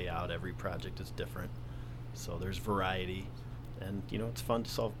in and day out. Every project is different, so there's variety, and it's fun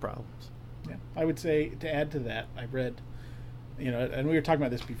to solve problems. Yeah, I would say to add to that, I read. And we were talking about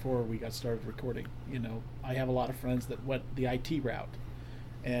this before we got started recording. I have a lot of friends that went the IT route,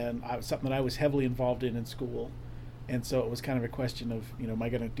 and something that I was heavily involved in school, and so it was kind of a question of, am I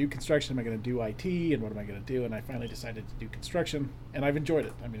going to do construction? Am I going to do IT? And what am I going to do? And I finally decided to do construction, and I've enjoyed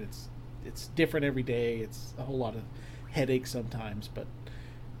it. I mean, it's different every day. It's a whole lot of headaches sometimes, but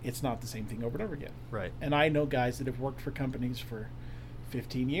it's not the same thing over and over again. Right. And I know guys that have worked for companies for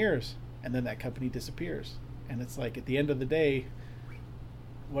 15 years, and then that company disappears. And it's like, at the end of the day,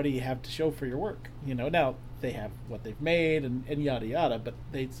 what do you have to show for your work? Now they have what they've made and yada yada, but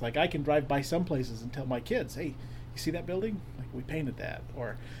it's like I can drive by some places and tell my kids, hey, you see that building? Like, we painted that,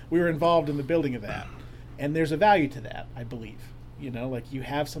 or we were involved in the building of that. And there's a value to that, I believe. Like you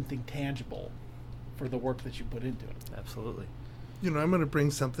have something tangible for the work that you put into it. Absolutely. I'm going to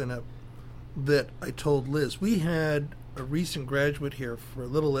bring something up that I told Liz. We had a recent graduate here for a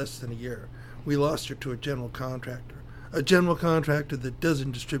little less than a year. We lost her to a general contractor that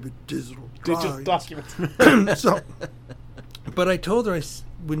doesn't distribute digital documents. But I told her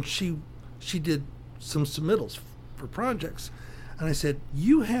when she did some submittals for projects, and I said,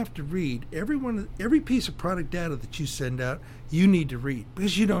 you have to read every piece of product data that you send out. You need to read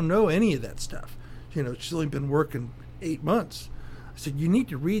because you don't know any of that stuff. She's only been working 8 months. I said, you need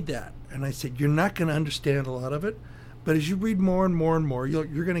to read that, and I said, you're not going to understand a lot of it. But as you read more and more and more,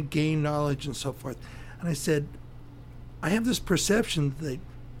 you're going to gain knowledge and so forth. And I said, I have this perception that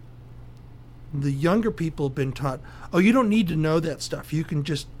the younger people have been taught, oh, you don't need to know that stuff. You can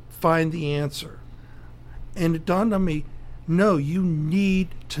just find the answer. And it dawned on me, no, you need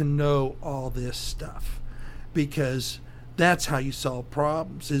to know all this stuff because that's how you solve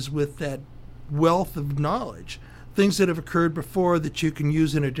problems, is with that wealth of knowledge, things that have occurred before that you can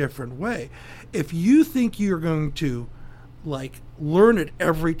use in a different way. If you think you're going to learn it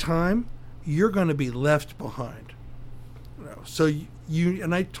every time, you're going to be left behind. So you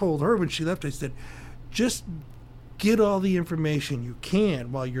and I told her when she left, I said, just get all the information you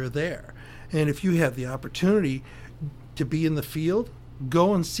can while you're there. And if you have the opportunity to be in the field,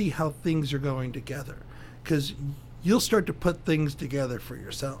 go and see how things are going together, because you'll start to put things together for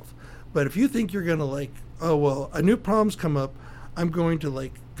yourself. But if you think you're going to oh, well, a new problem's come up, I'm going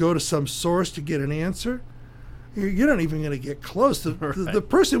to go to some source to get an answer, you're not even going to get close. The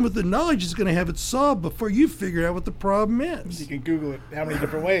person with the knowledge is going to have it solved before you figure out what the problem is. You can Google it how many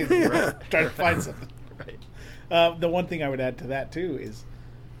different ways. Yeah. Try to find something. Right. The one thing I would add to that too is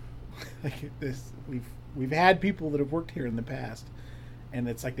we've had people that have worked here in the past, and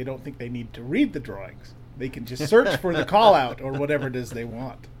it's like they don't think they need to read the drawings. They can just search for the call out or whatever it is they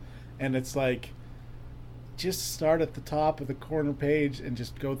want. And it's like, just start at the top of the corner page and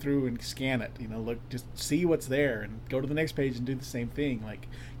just go through and scan it. Look, just see what's there and go to the next page and do the same thing.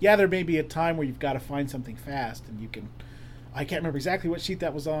 There may be a time where you've got to find something fast, and I can't remember exactly what sheet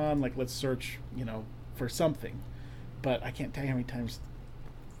that was on. Let's search, for something. But I can't tell you how many times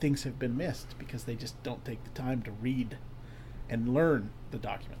things have been missed because they just don't take the time to read and learn the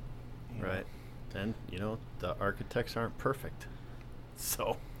document. Right. And, the architects aren't perfect.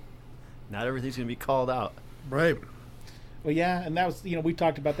 So not everything's going to be called out. Right. Well, yeah, and that was, we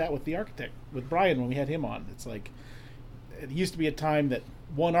talked about that with the architect, with Brian when we had him on. It's like, it used to be a time that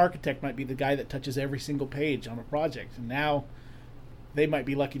one architect might be the guy that touches every single page on a project, and now they might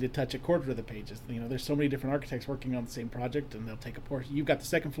be lucky to touch a quarter of the pages. There's so many different architects working on the same project, and they'll take a portion. You've got the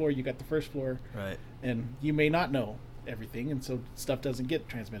second floor, you got the first floor, right? And you may not know everything, and so stuff doesn't get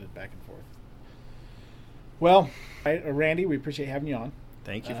transmitted back and forth. Well, Randy, we appreciate having you on.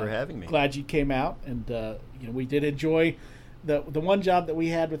 Thank you for having me. Glad you came out, and we did enjoy the one job that we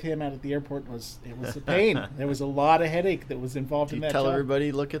had with him out at the airport was a pain. There was a lot of headache that was involved in that tell job.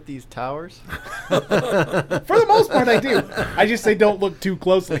 Everybody look at these towers? For the most part, I do. I just say don't look too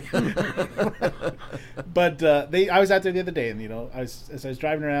closely. But I was out there the other day, and as I was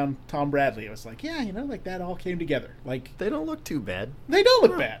driving around Tom Bradley, I was like, like that all came together. Like, they don't look too bad. They don't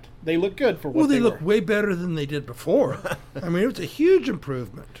look bad. They look good for what they were. look way better than they did before. I mean, it was a huge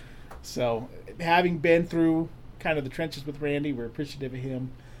improvement. So, having been through kind of the trenches with Randy, we're appreciative of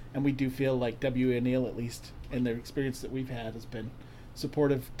him, and we do feel like Oneil, at least in the experience that we've had, has been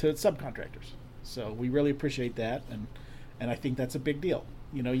supportive to subcontractors. So we really appreciate that, and I think that's a big deal.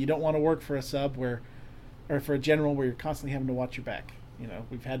 You don't want to work for a sub or for a general where you're constantly having to watch your back.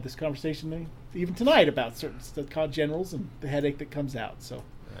 We've had this conversation even tonight about certain stuff called generals and the headache that comes out. So,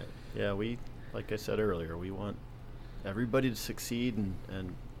 right. Yeah, like I said earlier, we want everybody to succeed,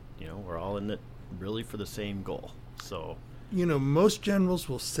 and we're all in it really for the same goal. So most generals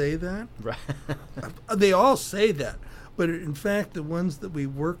will say that. Right. They all say that, but in fact the ones that we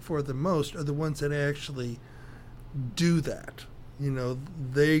work for the most are the ones that actually do that.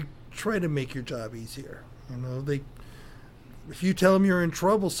 They try to make your job easier. If you tell them you're in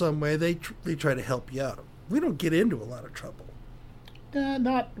trouble some way, they try to help you out. We don't get into a lot of trouble.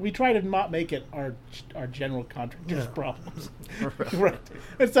 We try to not make it our general contractors' problems. Right. Right.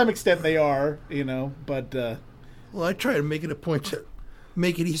 To some extent they are, but... Well, I try to make it a point to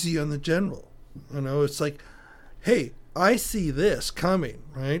make it easy on the general. It's like, hey, I see this coming,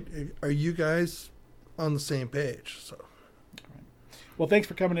 right? Are you guys on the same page? So, well, thanks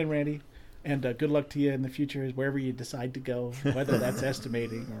for coming in, Randy. And good luck to you in the future, wherever you decide to go, whether that's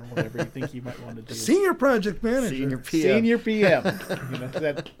estimating or whatever you think you might want to do. Senior project manager. Senior PM.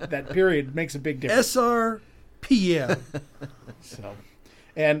 That period makes a big difference. SR PM. So,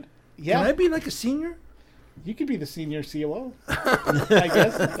 and yeah. Can I be like a senior? You could be the senior COO. I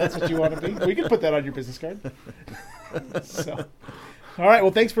guess that's what you want to be. We can put that on your business card. So, all right.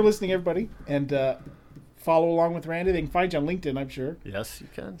 Well, thanks for listening, everybody. And, follow along with Randy. They can find you on LinkedIn, I'm sure. Yes, you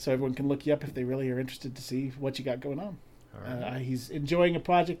can. So everyone can look you up if they really are interested to see what you got going on. All right. He's enjoying a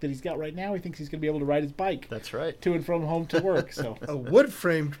project that he's got right now. He thinks he's going to be able to ride his bike. That's right. To and from home to work. So a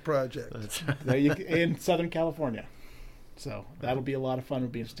wood-framed project. That's in Southern California. So that'll be a lot of fun. We'll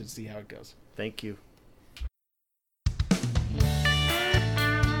be interested to see how it goes. Thank you.